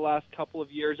done for the last couple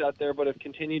of years out there, but have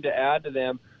continued to add to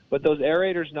them. But those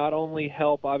aerators not only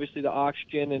help, obviously, the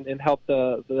oxygen and help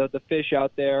the fish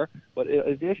out there, but it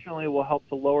additionally will help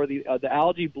to lower the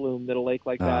algae bloom that a lake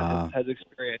like that has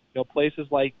experienced. Places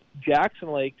like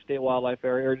Jackson Lake State Wildlife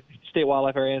Area, or State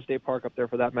Wildlife Area and State Park up there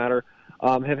for that matter,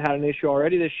 have had an issue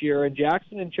already this year. And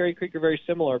Jackson and Cherry Creek are very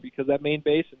similar because that main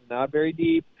basin is not very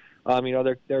deep.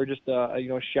 They're just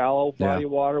a shallow body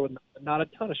of water with not a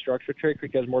ton of structure. Cherry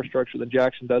Creek has more structure than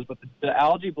Jackson does, but the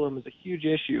algae bloom is a huge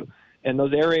issue. And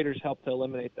those aerators help to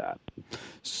eliminate that.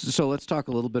 So let's talk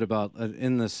a little bit about,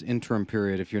 in this interim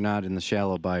period, if you're not in the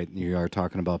shallow bite, you are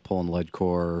talking about pulling lead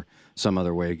core or some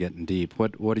other way of getting deep.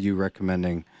 What are you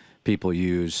recommending people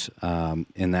use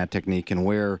in that technique, and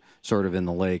where sort of in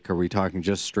the lake? Are we talking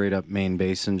just straight up main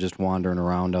basin, just wandering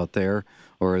around out there?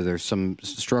 Or are there some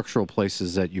structural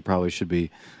places that you probably should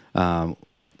be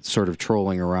sort of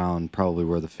trolling around, probably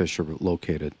where the fish are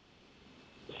located?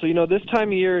 So, this time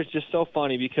of year is just so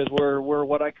funny because we're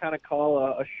what I kind of call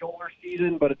a shoulder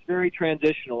season, but it's very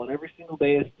transitional, and every single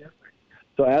day is different.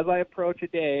 So as I approach a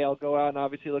day, I'll go out and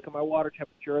obviously look at my water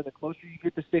temperature, and the closer you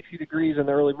get to 60 degrees in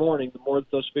the early morning, the more that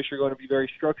those fish are going to be very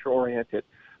structure-oriented.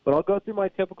 But I'll go through my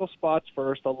typical spots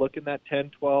first. I'll look in that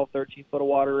 10, 12, 13-foot of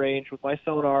water range with my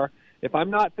sonar. If I'm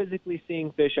not physically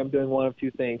seeing fish, I'm doing one of two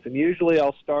things. And usually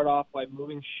I'll start off by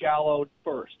moving shallow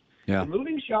first. Yeah. And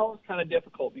moving shallow is kind of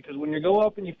difficult because when you go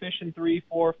up and you fish in 3,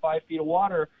 4, 5 feet of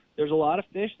water, there's a lot of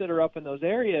fish that are up in those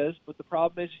areas, but the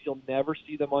problem is you'll never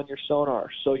see them on your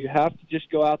sonar. So you have to just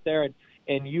go out there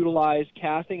and utilize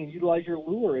casting and utilize your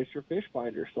lure as your fish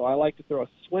finder. So I like to throw a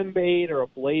swim bait or a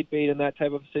blade bait in that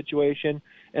type of situation,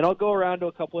 and I'll go around to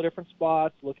a couple of different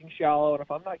spots looking shallow, and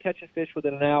if I'm not catching fish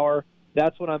within an hour,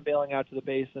 that's when I'm bailing out to the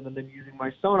basin and then using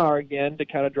my sonar again to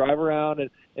kind of drive around and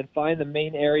find the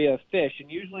main area of fish. And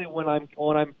usually when I'm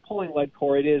pulling lead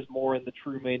core, it is more in the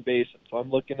true main basin. So I'm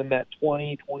looking in that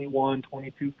 20, 21,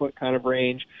 22-foot kind of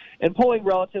range and pulling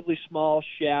relatively small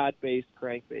shad-based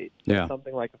crankbaits. Yeah.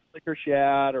 Something like a flicker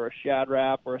shad or a shad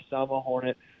wrap or a Selma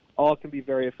hornet. all can be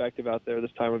very effective out there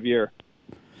this time of year.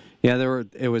 Yeah,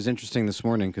 it was interesting this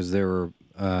morning because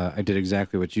I did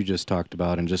exactly what you just talked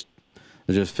about, and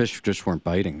fish just weren't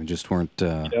biting. They just weren't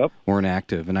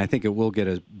active. And I think it will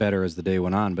get better as the day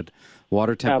went on. But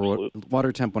water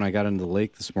temp when I got into the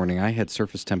lake this morning, I had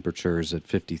surface temperatures at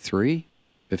 53,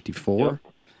 54. Yep.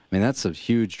 I mean, that's a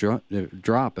huge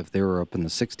drop if they were up in the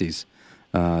 60s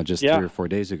just 3 or 4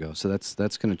 days ago. So that's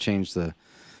going to change the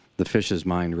fish's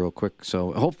mind real quick.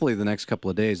 So hopefully the next couple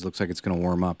of days looks like it's going to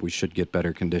warm up. We should get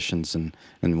better conditions, and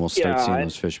we'll start seeing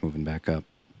those fish moving back up.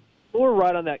 We're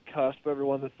right on that cusp,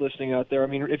 everyone that's listening out there. I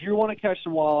mean, if you want to catch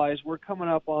some walleyes, we're coming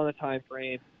up on a time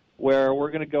frame where we're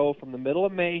going to go from the middle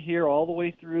of May here all the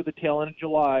way through the tail end of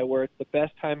July, where it's the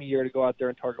best time of year to go out there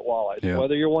and target walleyes. Yeah.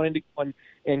 Whether you're wanting to go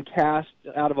and cast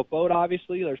out of a boat,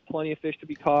 obviously, there's plenty of fish to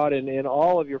be caught in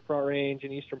all of your Front Range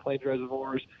and Eastern Plains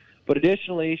reservoirs. But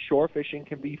additionally, shore fishing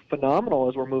can be phenomenal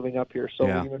as we're moving up here.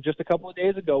 So just a couple of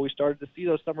days ago, we started to see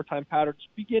those summertime patterns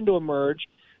begin to emerge,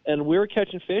 and we were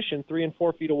catching fish in 3 and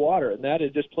 4 feet of water, and that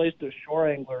it just plays to the shore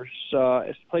anglers.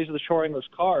 It plays to the shore anglers'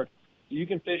 card. So you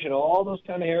can fish in all those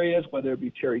kind of areas, whether it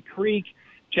be Cherry Creek.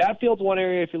 Chatfield's one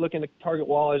area, if you're looking to target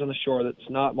walleyes on the shore, that's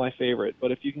not my favorite.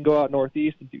 But if you can go out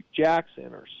northeast and do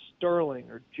Jackson or Sterling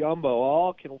or Jumbo,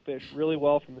 all can fish really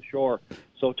well from the shore.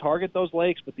 So target those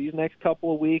lakes, but these next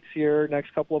couple of weeks here,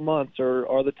 next couple of months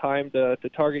are the time to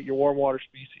target your warm water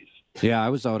species. Yeah, I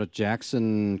was out at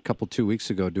Jackson 2 weeks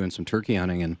ago doing some turkey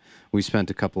hunting, and we spent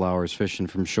a couple hours fishing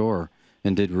from shore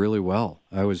and did really well.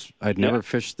 I'd never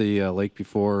fished the lake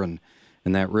before, and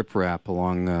that riprap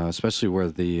along, especially where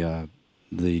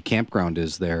the campground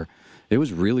is there, it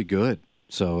was really good.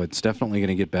 So it's definitely going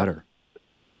to get better.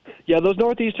 Yeah, those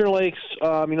northeastern lakes,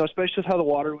 especially with how the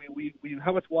water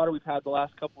how much water we've had the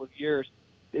last couple of years,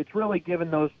 it's really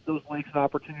given those lakes an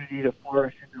opportunity to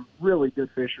flourish into really good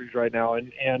fisheries right now.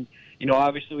 And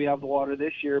obviously we have the water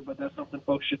this year, but that's something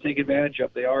folks should take advantage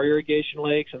of. They are irrigation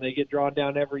lakes, and they get drawn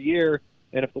down every year.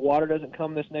 And if the water doesn't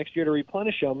come this next year to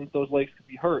replenish them, those lakes could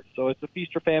be hurt. So it's a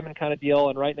feast or famine kind of deal.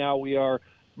 And right now we are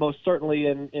most certainly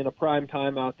in a prime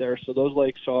time out there. So those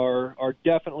lakes are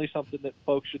definitely something that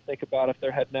folks should think about if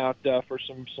they're heading out for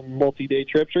some multi-day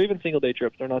trips or even single-day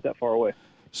trips. They're not that far away.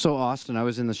 So, Austin, I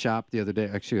was in the shop the other day.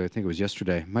 Actually, I think it was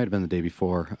yesterday. Might have been the day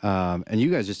before. And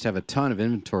you guys just have a ton of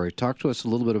inventory. Talk to us a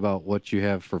little bit about what you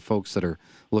have for folks that are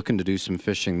looking to do some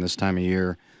fishing this time of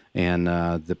year, and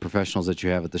the professionals that you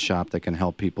have at the shop that can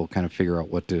help people kind of figure out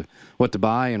what to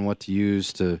buy and what to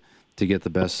use to get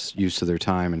the best use of their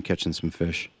time and catching some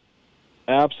fish.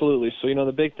 Absolutely. So,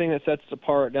 the big thing that sets us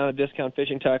apart down at Discount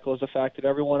Fishing Tackle is the fact that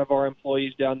every one of our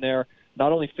employees down there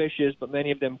not only fishes, but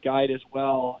many of them guide as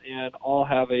well, and all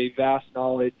have a vast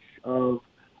knowledge of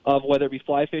whether it be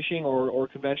fly fishing or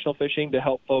conventional fishing to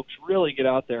help folks really get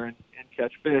out there and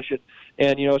catch fish.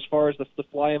 And as far as the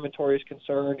fly inventory is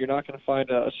concerned, you're not going to find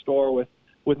a store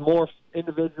with more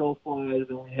individual flies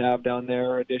than we have down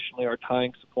there. Additionally, our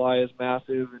tying supply is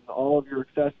massive, and all of your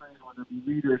accessories, whether it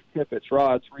be leaders, tippets,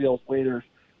 rods, reels, waders,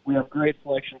 we have great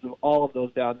selections of all of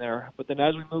those down there. But then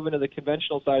as we move into the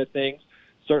conventional side of things,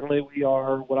 certainly we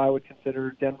are what I would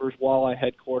consider Denver's walleye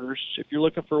headquarters. If you're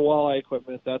looking for walleye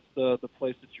equipment, that's the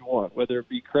place that you want, whether it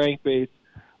be crankbaits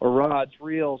or rods,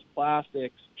 reels,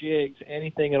 plastics, jigs,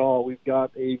 anything at all. We've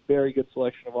got a very good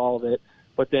selection of all of it.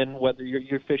 But then whether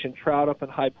you're fishing trout up in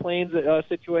high plains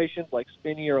situations like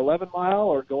Spinney or 11 Mile,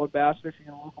 or going bass fishing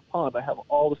in a local pond, I have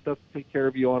all the stuff to take care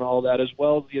of you on all that, as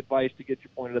well as the advice to get you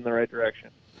pointed in the right direction.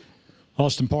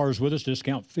 Austin Parr is with us.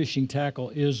 Discount Fishing Tackle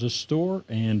is a store.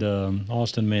 And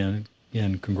Austin, man,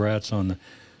 again, congrats on the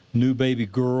new baby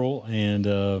girl. And,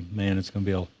 man, it's going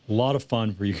to be a lot of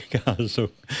fun for you guys. So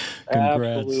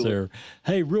congrats Absolutely. there.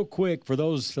 Hey, real quick, for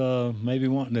those maybe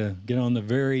wanting to get on the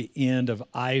very end of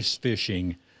ice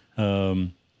fishing,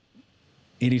 any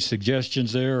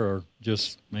suggestions there, or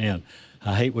just, man,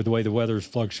 I hate with the way the weather is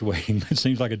fluctuating. It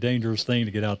seems like a dangerous thing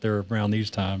to get out there around these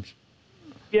times.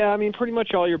 Yeah, pretty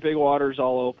much all your big water's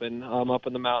all open up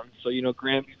in the mountains. So,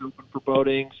 Granby's open for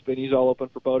boating, Spinney's all open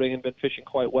for boating and been fishing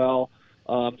quite well.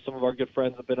 Some of our good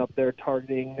friends have been up there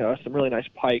targeting some really nice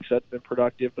pikes. That's been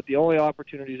productive. But the only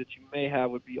opportunities that you may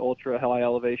have would be ultra high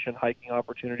elevation hiking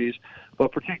opportunities.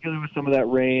 But particularly with some of that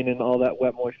rain and all that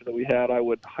wet moisture that we had, I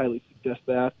would highly suggest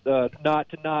that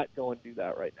not go and do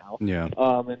that right now. Yeah.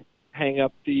 And hang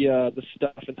up the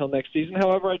stuff until next season.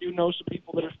 However, I do know some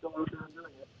people that are still out there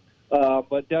doing it.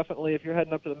 But definitely, if you're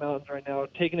heading up to the mountains right now,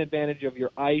 taking advantage of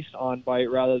your ice on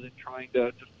bite rather than trying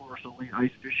to force a late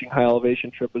ice fishing high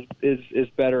elevation trip is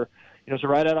better. So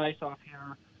right at ice off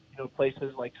here,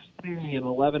 places like Speedy and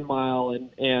 11 Mile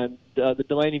and the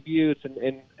Delaney Buttes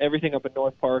and everything up in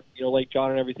North Park, Lake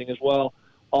John and everything as well,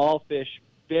 all fish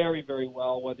very, very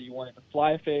well, whether you want to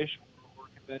fly fish or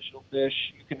conventional fish.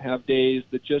 You can have days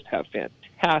that just have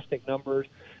fantastic numbers,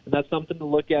 and that's something to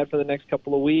look at for the next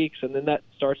couple of weeks, and then that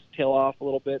starts to tail off a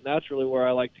little bit, and that's really where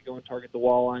I like to go and target the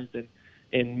walleyes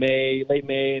in May, late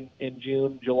May, and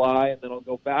June, July, and then I'll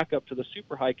go back up to the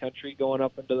super high country, going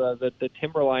up into the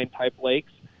timberline type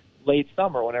lakes late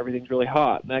summer when everything's really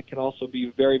hot, and that can also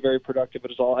be very, very productive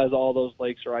as all those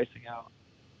lakes are icing out.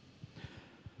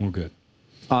 Well, good.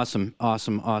 Awesome,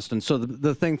 Austin. So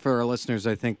the thing for our listeners,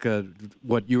 I think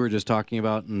what you were just talking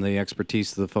about and the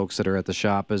expertise of the folks that are at the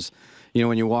shop is,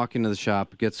 when you walk into the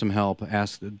shop, get some help,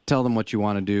 tell them what you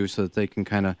want to do so that they can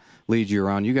kind of lead you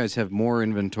around. You guys have more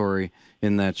inventory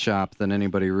in that shop than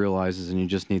anybody realizes, and you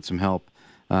just need some help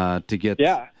to get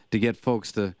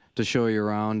folks to show you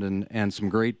around and some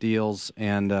great deals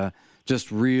and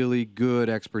just really good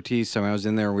expertise. I was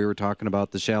in there, we were talking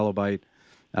about the shallow bite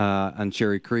on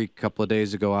Cherry Creek a couple of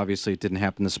days ago. Obviously, it didn't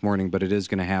happen this morning, but it is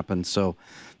going to happen. So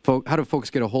how do folks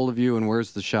get a hold of you, and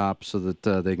where's the shop so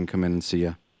that they can come in and see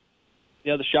you?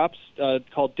 Yeah, the shop's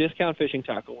called Discount Fishing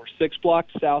Tackle. We're 6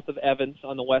 blocks south of Evans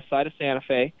on the west side of Santa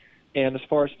Fe. And as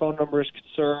far as phone number is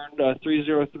concerned,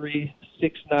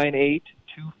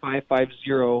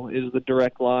 303-698-2550 is the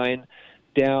direct line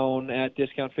down at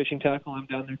Discount Fishing Tackle. I'm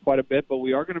down there quite a bit, but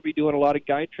we are going to be doing a lot of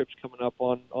guide trips coming up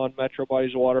on Metro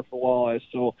Bodies of Water for walleyes.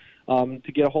 So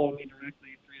to get a hold of me directly,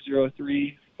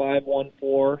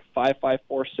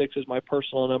 303-514-5546 is my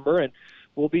personal number. And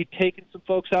we'll be taking some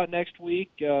folks out next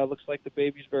week. Looks like the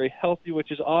baby's very healthy,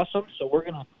 which is awesome. So we're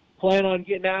going to plan on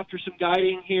getting after some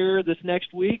guiding here this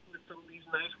next week with some of these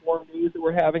nice warm days that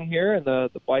we're having here, and the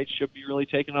bites should be really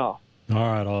taking off. All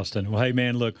right, Austin. Well, hey,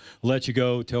 man, look, we'll let you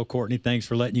go. Tell Courtney thanks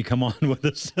for letting you come on with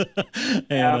us.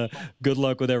 And good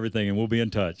luck with everything, and we'll be in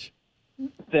touch.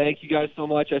 Thank you guys so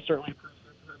much. I certainly appreciate it.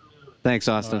 Thanks,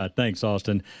 Austin. All right, thanks,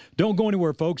 Austin. Don't go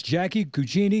anywhere, folks. Jackie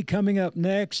Cucini coming up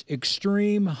next,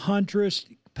 Extreme Huntress.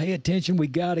 Pay attention. We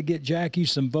got to get Jackie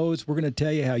some votes. We're going to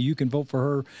tell you how you can vote for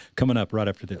her coming up right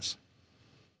after this.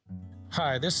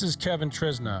 Hi, this is Kevin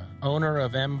Trisna, owner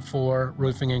of M4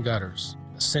 Roofing and Gutters.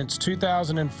 Since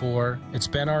 2004, it's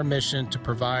been our mission to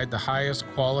provide the highest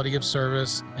quality of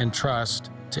service and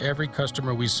trust to every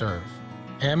customer we serve.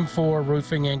 M4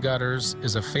 Roofing and Gutters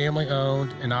is a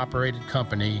family-owned and operated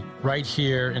company right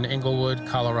here in Englewood,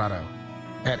 Colorado.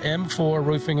 At M4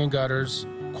 Roofing and Gutters,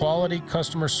 quality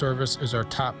customer service is our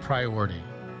top priority.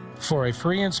 For a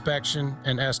free inspection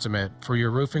and estimate for your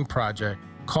roofing project,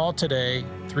 call today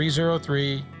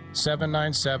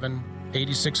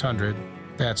 303-797-8600.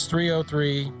 That's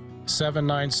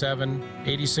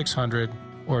 303-797-8600,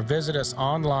 or visit us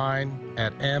online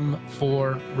at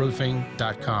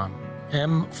m4roofing.com.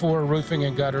 M4 Roofing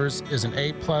and Gutters is an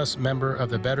A+ member of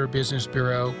the Better Business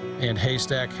Bureau and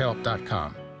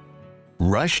HaystackHelp.com.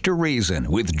 Rush to Reason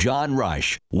with John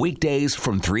Rush, weekdays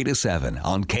from 3 to 7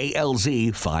 on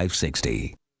KLZ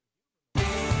 560.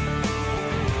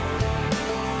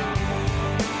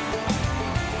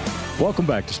 Welcome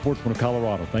back to Sportsman of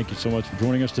Colorado. Thank you so much for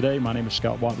joining us today. My name is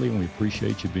Scott Watley, and we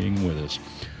appreciate you being with us.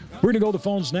 We're going to go to the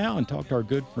phones now and talk to our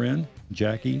good friend,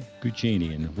 Jackie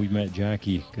Cucini. And we met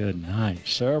Jackie, good night,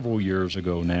 several years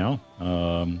ago now,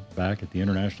 back at the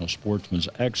International Sportsman's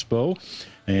Expo,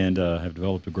 and have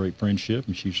developed a great friendship,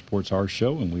 and she supports our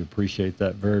show, and we appreciate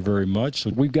that very, very much.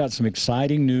 So we've got some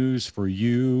exciting news for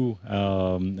you,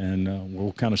 and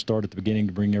we'll kind of start at the beginning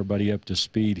to bring everybody up to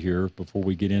speed here before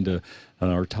we get into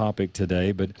our topic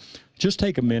today. But just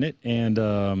take a minute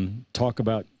and talk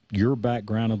about your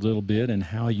background a little bit and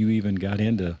how you even got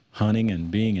into hunting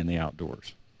and being in the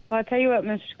outdoors. Well, I tell you what,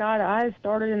 Mr. Scott, I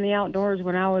started in the outdoors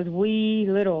when I was wee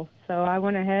little. So I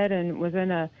went ahead and was in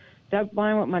a duck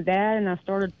blind with my dad, and I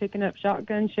started picking up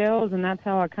shotgun shells, and that's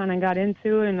how I kind of got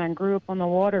into it. And I grew up on the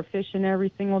water fishing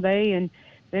every single day. And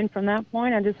then from that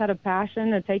point, I just had a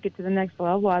passion to take it to the next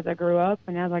level as I grew up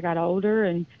and as I got older.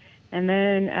 And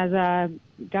then as I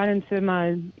got into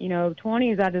my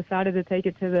 20s, I decided to take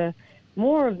it to the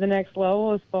more of the next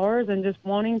level as far as and just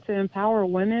wanting to empower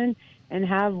women and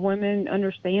have women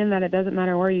understand that it doesn't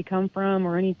matter where you come from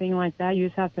or anything like that. You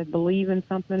just have to believe in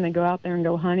something and go out there and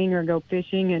go hunting or go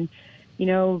fishing. And,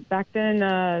 back then,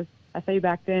 I say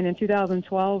back then in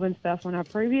 2012 and stuff, when I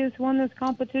previous won this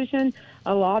competition,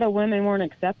 a lot of women weren't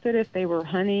accepted if they were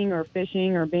hunting or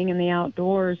fishing or being in the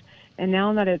outdoors. And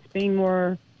now that it's being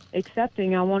more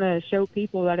accepting. I want to show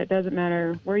people that it doesn't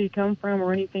matter where you come from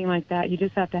or anything like that. You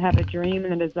just have to have a dream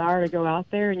and a desire to go out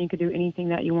there, and you can do anything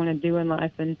that you want to do in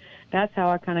life. And that's how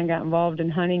I kind of got involved in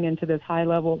hunting and to this high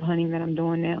level of hunting that I'm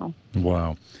doing now.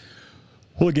 Wow.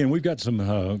 Well, again, we've got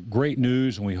some great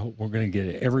news, and we're going to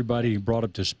get everybody brought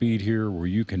up to speed here where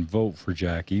you can vote for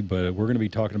Jackie. But we're going to be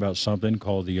talking about something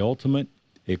called the Ultimate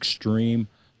Extreme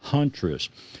Huntress.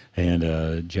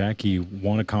 And Jackie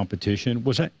won a competition.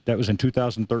 That was in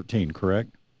 2013, correct?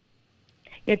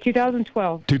 Yeah,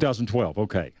 2012. 2012,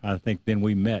 okay. I think then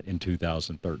we met in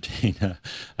 2013,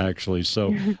 actually.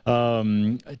 So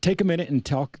take a minute and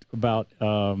talk about,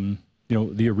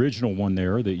 the original one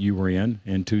there that you were in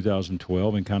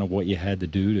 2012 and kind of what you had to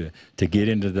do to get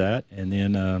into that. And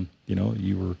then,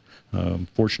 you were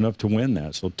fortunate enough to win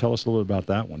that. So tell us a little about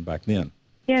that one back then.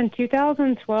 Yeah, in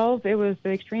 2012, it was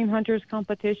the Extreme Hunters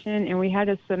competition, and we had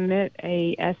to submit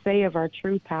a essay of our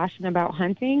true passion about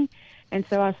hunting. And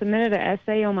so I submitted an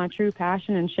essay on my true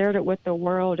passion and shared it with the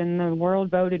world, and the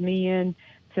world voted me in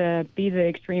to be the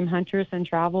Extreme Huntress and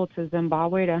travel to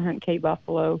Zimbabwe to hunt Cape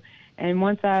buffalo. And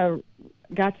once I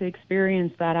got to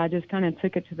experience that, I just kind of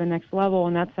took it to the next level,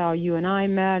 and that's how you and I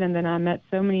met, and then I met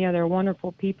so many other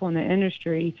wonderful people in the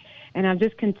industry. And I've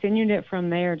just continued it from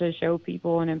there to show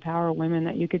people and empower women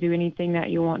that you could do anything that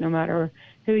you want, no matter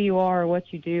who you are or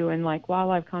what you do. And like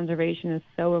wildlife conservation is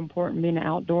so important, being an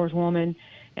outdoors woman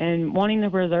and wanting to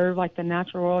preserve like the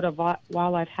natural world of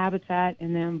wildlife habitat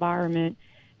and the environment,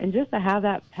 and just to have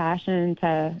that passion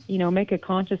to, make a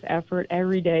conscious effort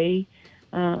every day.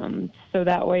 So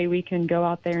that way we can go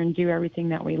out there and do everything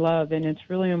that we love. And it's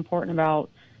really important about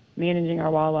managing our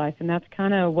wildlife, and that's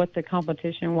kind of what the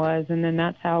competition was. And then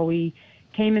that's how we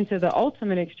came into the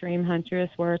Ultimate Extreme Huntress,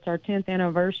 where it's our 10th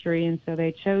anniversary, and so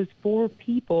they chose 4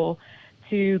 people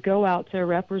to go out to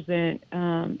represent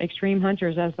Extreme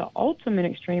Hunters as the Ultimate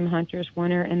Extreme Huntress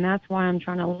winner. And that's why I'm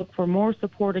trying to look for more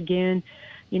support again,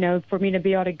 for me to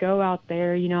be able to go out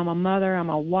there. I'm a mother, I'm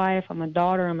a wife, I'm a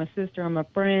daughter, I'm a sister, I'm a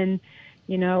friend,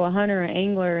 a hunter, an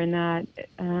angler, and that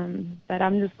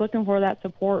I'm just looking for that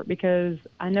support, because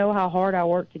I know how hard I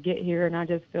worked to get here, and I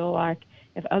just feel like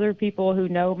if other people who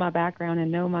know my background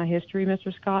and know my history,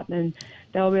 Mr. Scott, then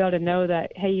they'll be able to know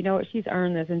that, hey, you know what, she's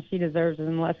earned this and she deserves it,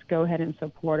 and let's go ahead and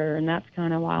support her. And that's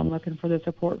kind of why I'm looking for the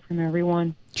support from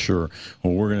everyone. Sure.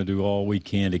 Well, we're going to do all we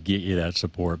can to get you that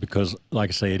support, because,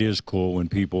 like I say, it is cool when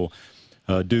people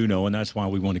do know, and that's why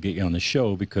we want to get you on the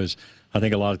show, because I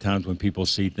think a lot of times when people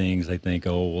see things, they think,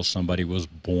 oh, well, somebody was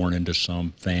born into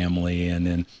some family and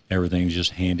then everything's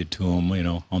just handed to them,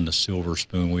 on the silver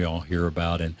spoon we all hear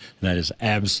about. And that is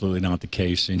absolutely not the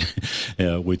case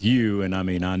with you. And,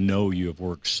 I know you have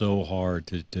worked so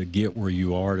hard to get where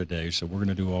you are today. So we're going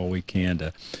to do all we can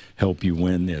to help you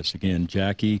win this. Again,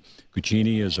 Jackie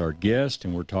Guccini is our guest,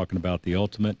 and we're talking about the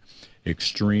Ultimate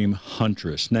Extreme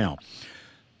Huntress. Now,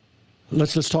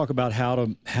 let's talk about how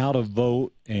to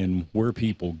vote and where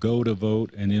people go to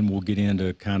vote, and then we'll get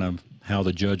into kind of how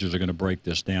the judges are going to break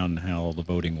this down and how the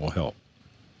voting will help.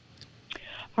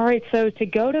 All right, so to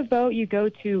go to vote, you go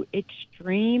to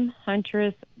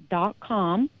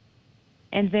extremehuntress.com,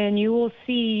 and then you will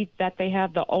see that they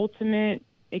have the Ultimate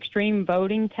Extreme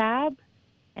Voting tab.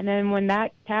 And then when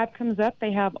that tab comes up,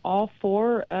 they have all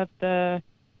 4 of the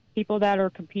people that are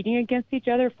competing against each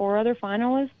other, 4 other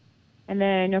finalists. And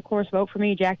then, of course, vote for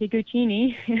me, Jackie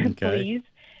Guccini, please.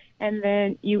 And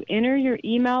then you enter your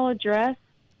email address,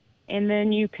 and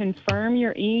then you confirm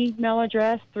your email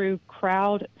address through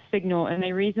Crowd Signal. And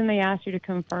the reason they ask you to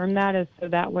confirm that is so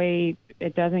that way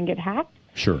it doesn't get hacked.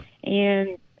 Sure.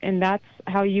 And that's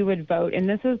how you would vote. And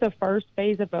this is the first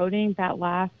phase of voting that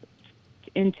lasts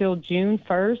until June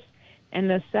 1st. And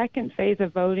the second phase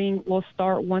of voting will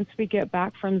start once we get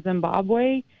back from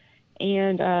Zimbabwe,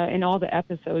 and all the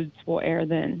episodes will air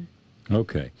then.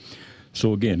 Okay.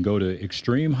 So, again, go to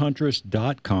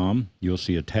extremehuntress.com. You'll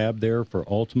see a tab there for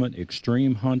Ultimate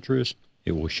Extreme Huntress.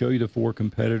 It will show you the 4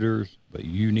 competitors, but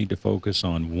you need to focus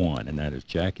on one, and that is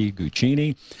Jackie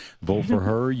Guccini. Vote for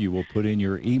her. You will put in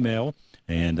your email,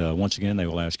 and once again, they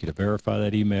will ask you to verify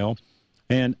that email.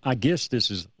 And I guess this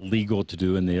is legal to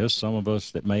do in this. Some of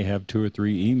us that may have 2 or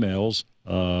 3 emails,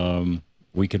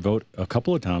 we could vote a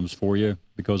couple of times for you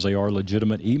because they are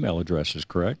legitimate email addresses,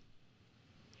 correct?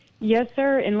 Yes,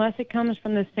 sir, unless it comes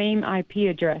from the same IP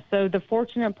address. So the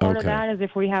fortunate part of that is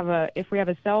if we have a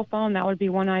cell phone, that would be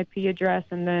one IP address,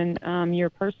 and then your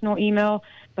personal email.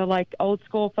 But like old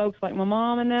school folks like my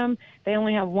mom and them, they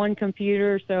only have one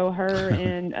computer, so her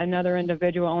and another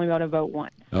individual only be able to vote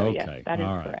once. So okay, yes, that is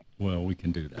all right. Correct. Well, we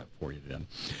can do that for you then.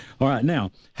 All right, now,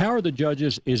 how are the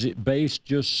judges? Is it based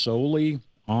just solely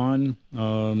on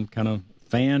kind of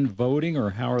fan voting, or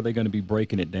how are they going to be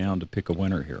breaking it down to pick a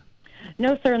winner here?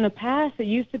 No, sir. In the past, it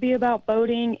used to be about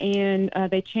voting, and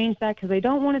they changed that because they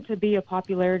don't want it to be a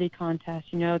popularity contest.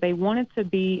 They want it to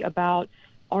be about,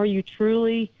 are you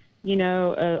truly,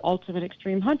 ultimate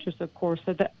extreme huntress, of course.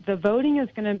 So the voting is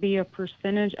going to be a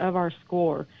percentage of our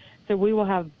score. So we will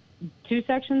have two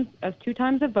sections of 2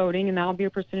 times of voting, and that will be a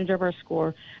percentage of our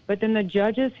score. But then the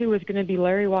judges, who is going to be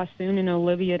Larry Wassoon and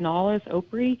Olivia Nollis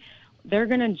Opry, they're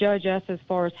going to judge us as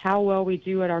far as how well we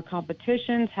do at our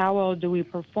competitions, how well do we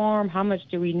perform, how much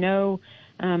do we know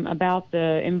about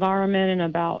the environment and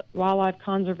about wildlife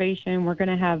conservation. We're going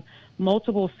to have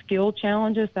multiple skill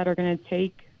challenges that are going to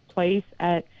take place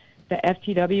at the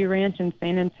FTW Ranch in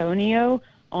San Antonio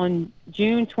on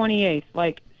June 28th,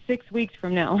 like 6 weeks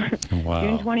from now. Wow.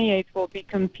 June 28th, we'll be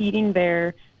competing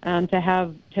there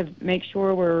to make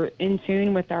sure we're in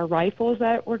tune with our rifles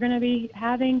that we're going to be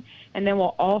having, and then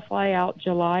we'll all fly out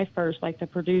July 1st, like the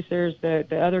producers, the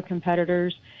other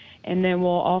competitors, and then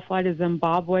we'll all fly to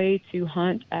Zimbabwe to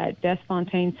hunt at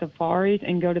Desfontaine Safaris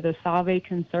and go to the Save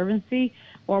Conservancy,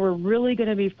 where we're really going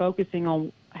to be focusing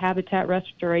on habitat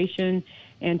restoration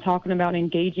and talking about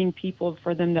engaging people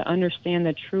for them to understand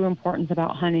the true importance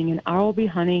about hunting. And I will be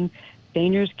hunting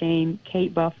dangerous game,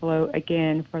 Cape buffalo,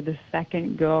 again for the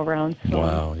second go around. So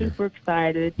wow, I'm super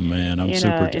excited. Man,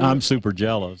 I'm super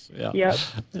jealous. Yeah.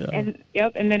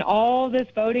 Yep. And then all this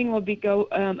voting will be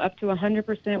up to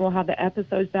 100%. We'll have the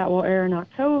episodes that will air in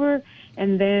October,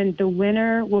 and then the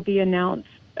winner will be announced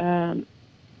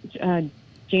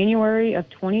January of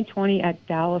 2020 at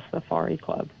Dallas Safari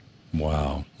Club.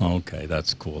 Wow. Okay,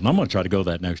 that's cool. And I'm going to try to go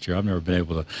that next year. I've never been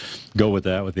able to go with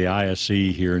that. With the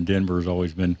ISC here in Denver has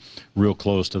always been real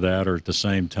close to that or at the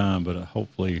same time, but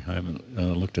hopefully I haven't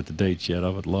looked at the dates yet. I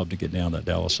would love to get down to that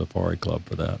Dallas Safari Club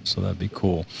for that, so that'd be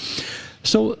cool.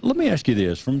 So let me ask you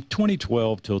this. From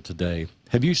 2012 till today,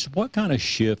 what kind of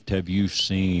shift have you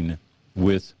seen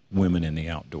with women in the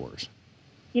outdoors?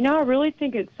 I really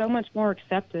think it's so much more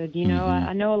accepted.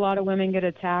 I know a lot of women get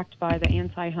attacked by the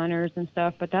anti-hunters and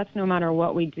stuff, but that's no matter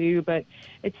what we do. But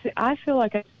I feel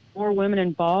like it's more women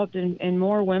involved and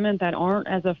more women that aren't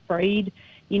as afraid,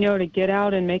 to get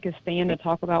out and make a stand to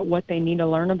talk about what they need to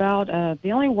learn about.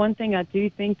 The only one thing I do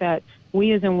think that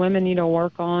we as in women need to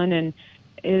work on and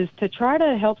is to try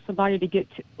to help somebody to get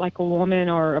like a woman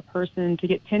or a person to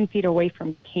get 10 feet away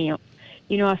from camp.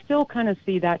 I still kind of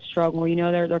see that struggle.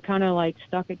 They're kind of like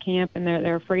stuck at camp and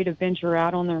they're afraid to venture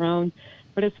out on their own.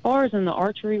 But as far as in the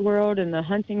archery world and the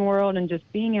hunting world and just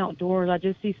being outdoors, I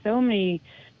just see so many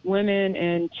women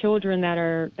and children that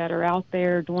are out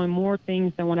there doing more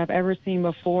things than what I've ever seen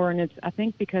before. And I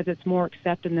think because it's more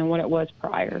accepted than what it was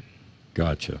prior.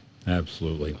 Gotcha.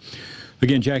 Absolutely.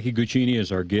 Again, Jackie Guccini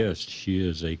is our guest. She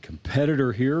is a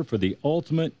competitor here for the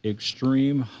Ultimate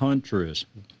Extreme Huntress.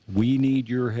 We need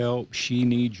your help. She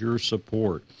needs your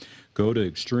support. Go to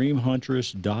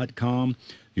extremehuntress.com.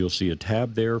 You'll see a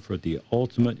tab there for the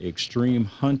Ultimate Extreme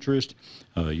Huntress.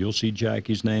 You'll see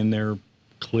Jackie's name there.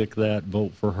 Click that,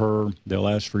 vote for her. They'll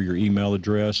ask for your email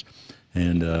address.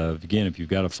 And again, if you've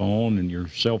got a phone and your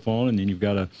cell phone, and then you've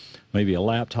got maybe a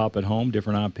laptop at home,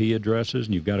 different IP addresses,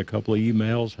 and you've got a couple of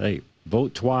emails, hey,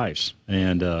 vote twice,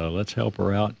 and let's help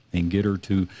her out and get her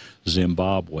to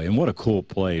Zimbabwe. And what a cool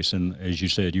place. And as you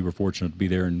said, you were fortunate to be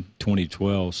there in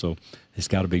 2012, so it's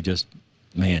got to be just,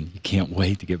 man, you can't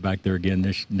wait to get back there again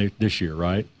this year,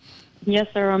 right? Yes,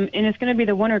 sir. And it's going to be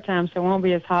the winter time, so it won't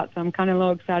be as hot, so I'm kind of a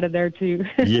little excited there, too.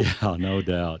 Yeah, no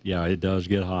doubt. Yeah, it does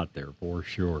get hot there for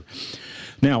sure.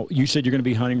 Now, you said you're going to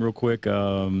be hunting real quick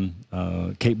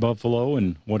Cape buffalo,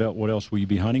 and what else will you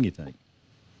be hunting, you think?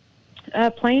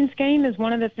 Plains game is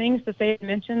one of the things that they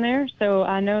mentioned there. So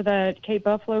I know that Cape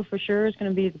buffalo for sure is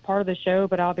going to be part of the show,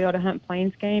 but I'll be able to hunt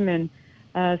plains game, and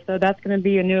so that's going to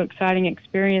be a new, exciting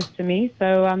experience to me.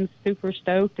 So I'm super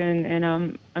stoked, and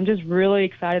I'm just really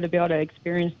excited to be able to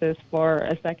experience this for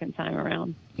a second time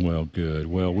around. Well, good.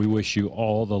 Well, we wish you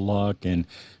all the luck, and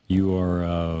you are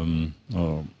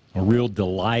a real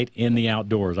delight in the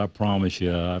outdoors. I promise you.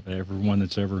 Everyone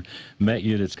that's ever met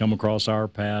you, that's come across our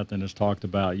path and has talked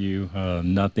about you,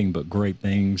 nothing but great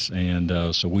things.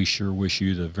 And so we sure wish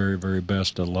you the very, very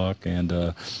best of luck. And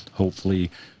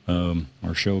hopefully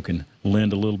our show can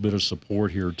lend a little bit of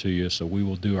support here to you. So we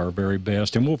will do our very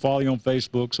best. And we'll follow you on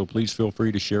Facebook, so please feel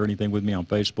free to share anything with me on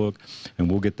Facebook, and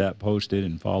we'll get that posted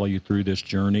and follow you through this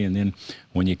journey. And then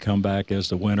when you come back as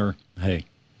the winner, hey,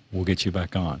 we'll get you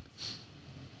back on.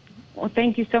 Well,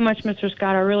 thank you so much, Mr.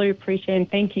 Scott. I really appreciate it. And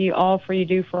thank you all for you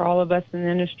do for all of us in the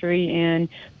industry. And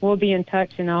we'll be in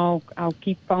touch, and I'll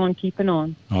keep on keeping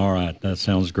on. All right. That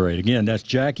sounds great. Again, that's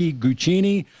Jackie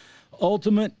Guccini,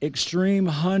 Ultimate Extreme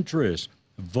Huntress.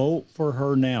 Vote for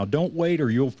her now. Don't wait or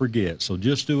you'll forget. So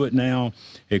just do it now.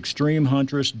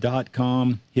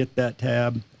 ExtremeHuntress.com. Hit that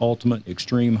tab, Ultimate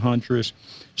Extreme Huntress.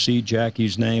 See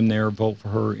Jackie's name there. Vote for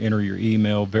her. Enter your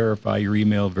email. Verify your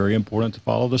email. Very important to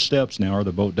follow the steps now or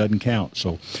the vote doesn't count.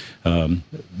 So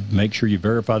make sure you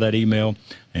verify that email,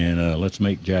 and let's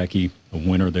make Jackie a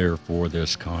winner there for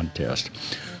this contest.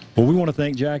 Well, we want to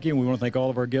thank Jackie, and we want to thank all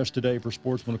of our guests today for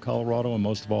Sportsman of Colorado, and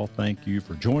most of all, thank you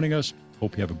for joining us.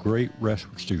 Hope you have a great rest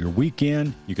of your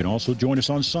weekend. You can also join us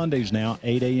on Sundays now,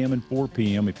 8 a.m. and 4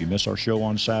 p.m. if you miss our show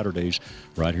on Saturdays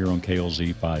right here on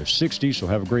KLZ 560. So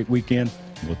have a great weekend,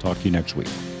 and we'll talk to you next week.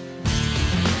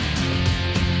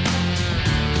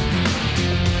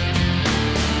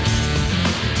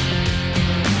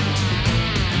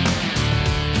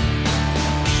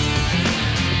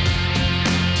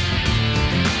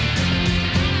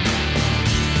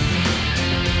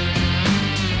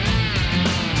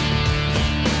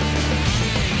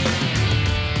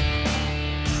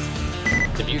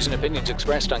 And opinions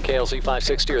expressed on KLZ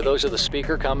 560 are those of the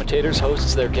speaker, commentators,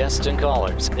 hosts, their guests, and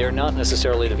callers. They are not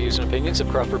necessarily the views and opinions of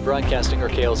Crawford Broadcasting or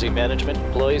KLZ management,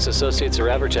 employees, associates, or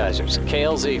advertisers.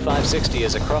 KLZ 560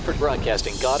 is a Crawford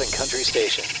Broadcasting God and Country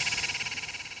station.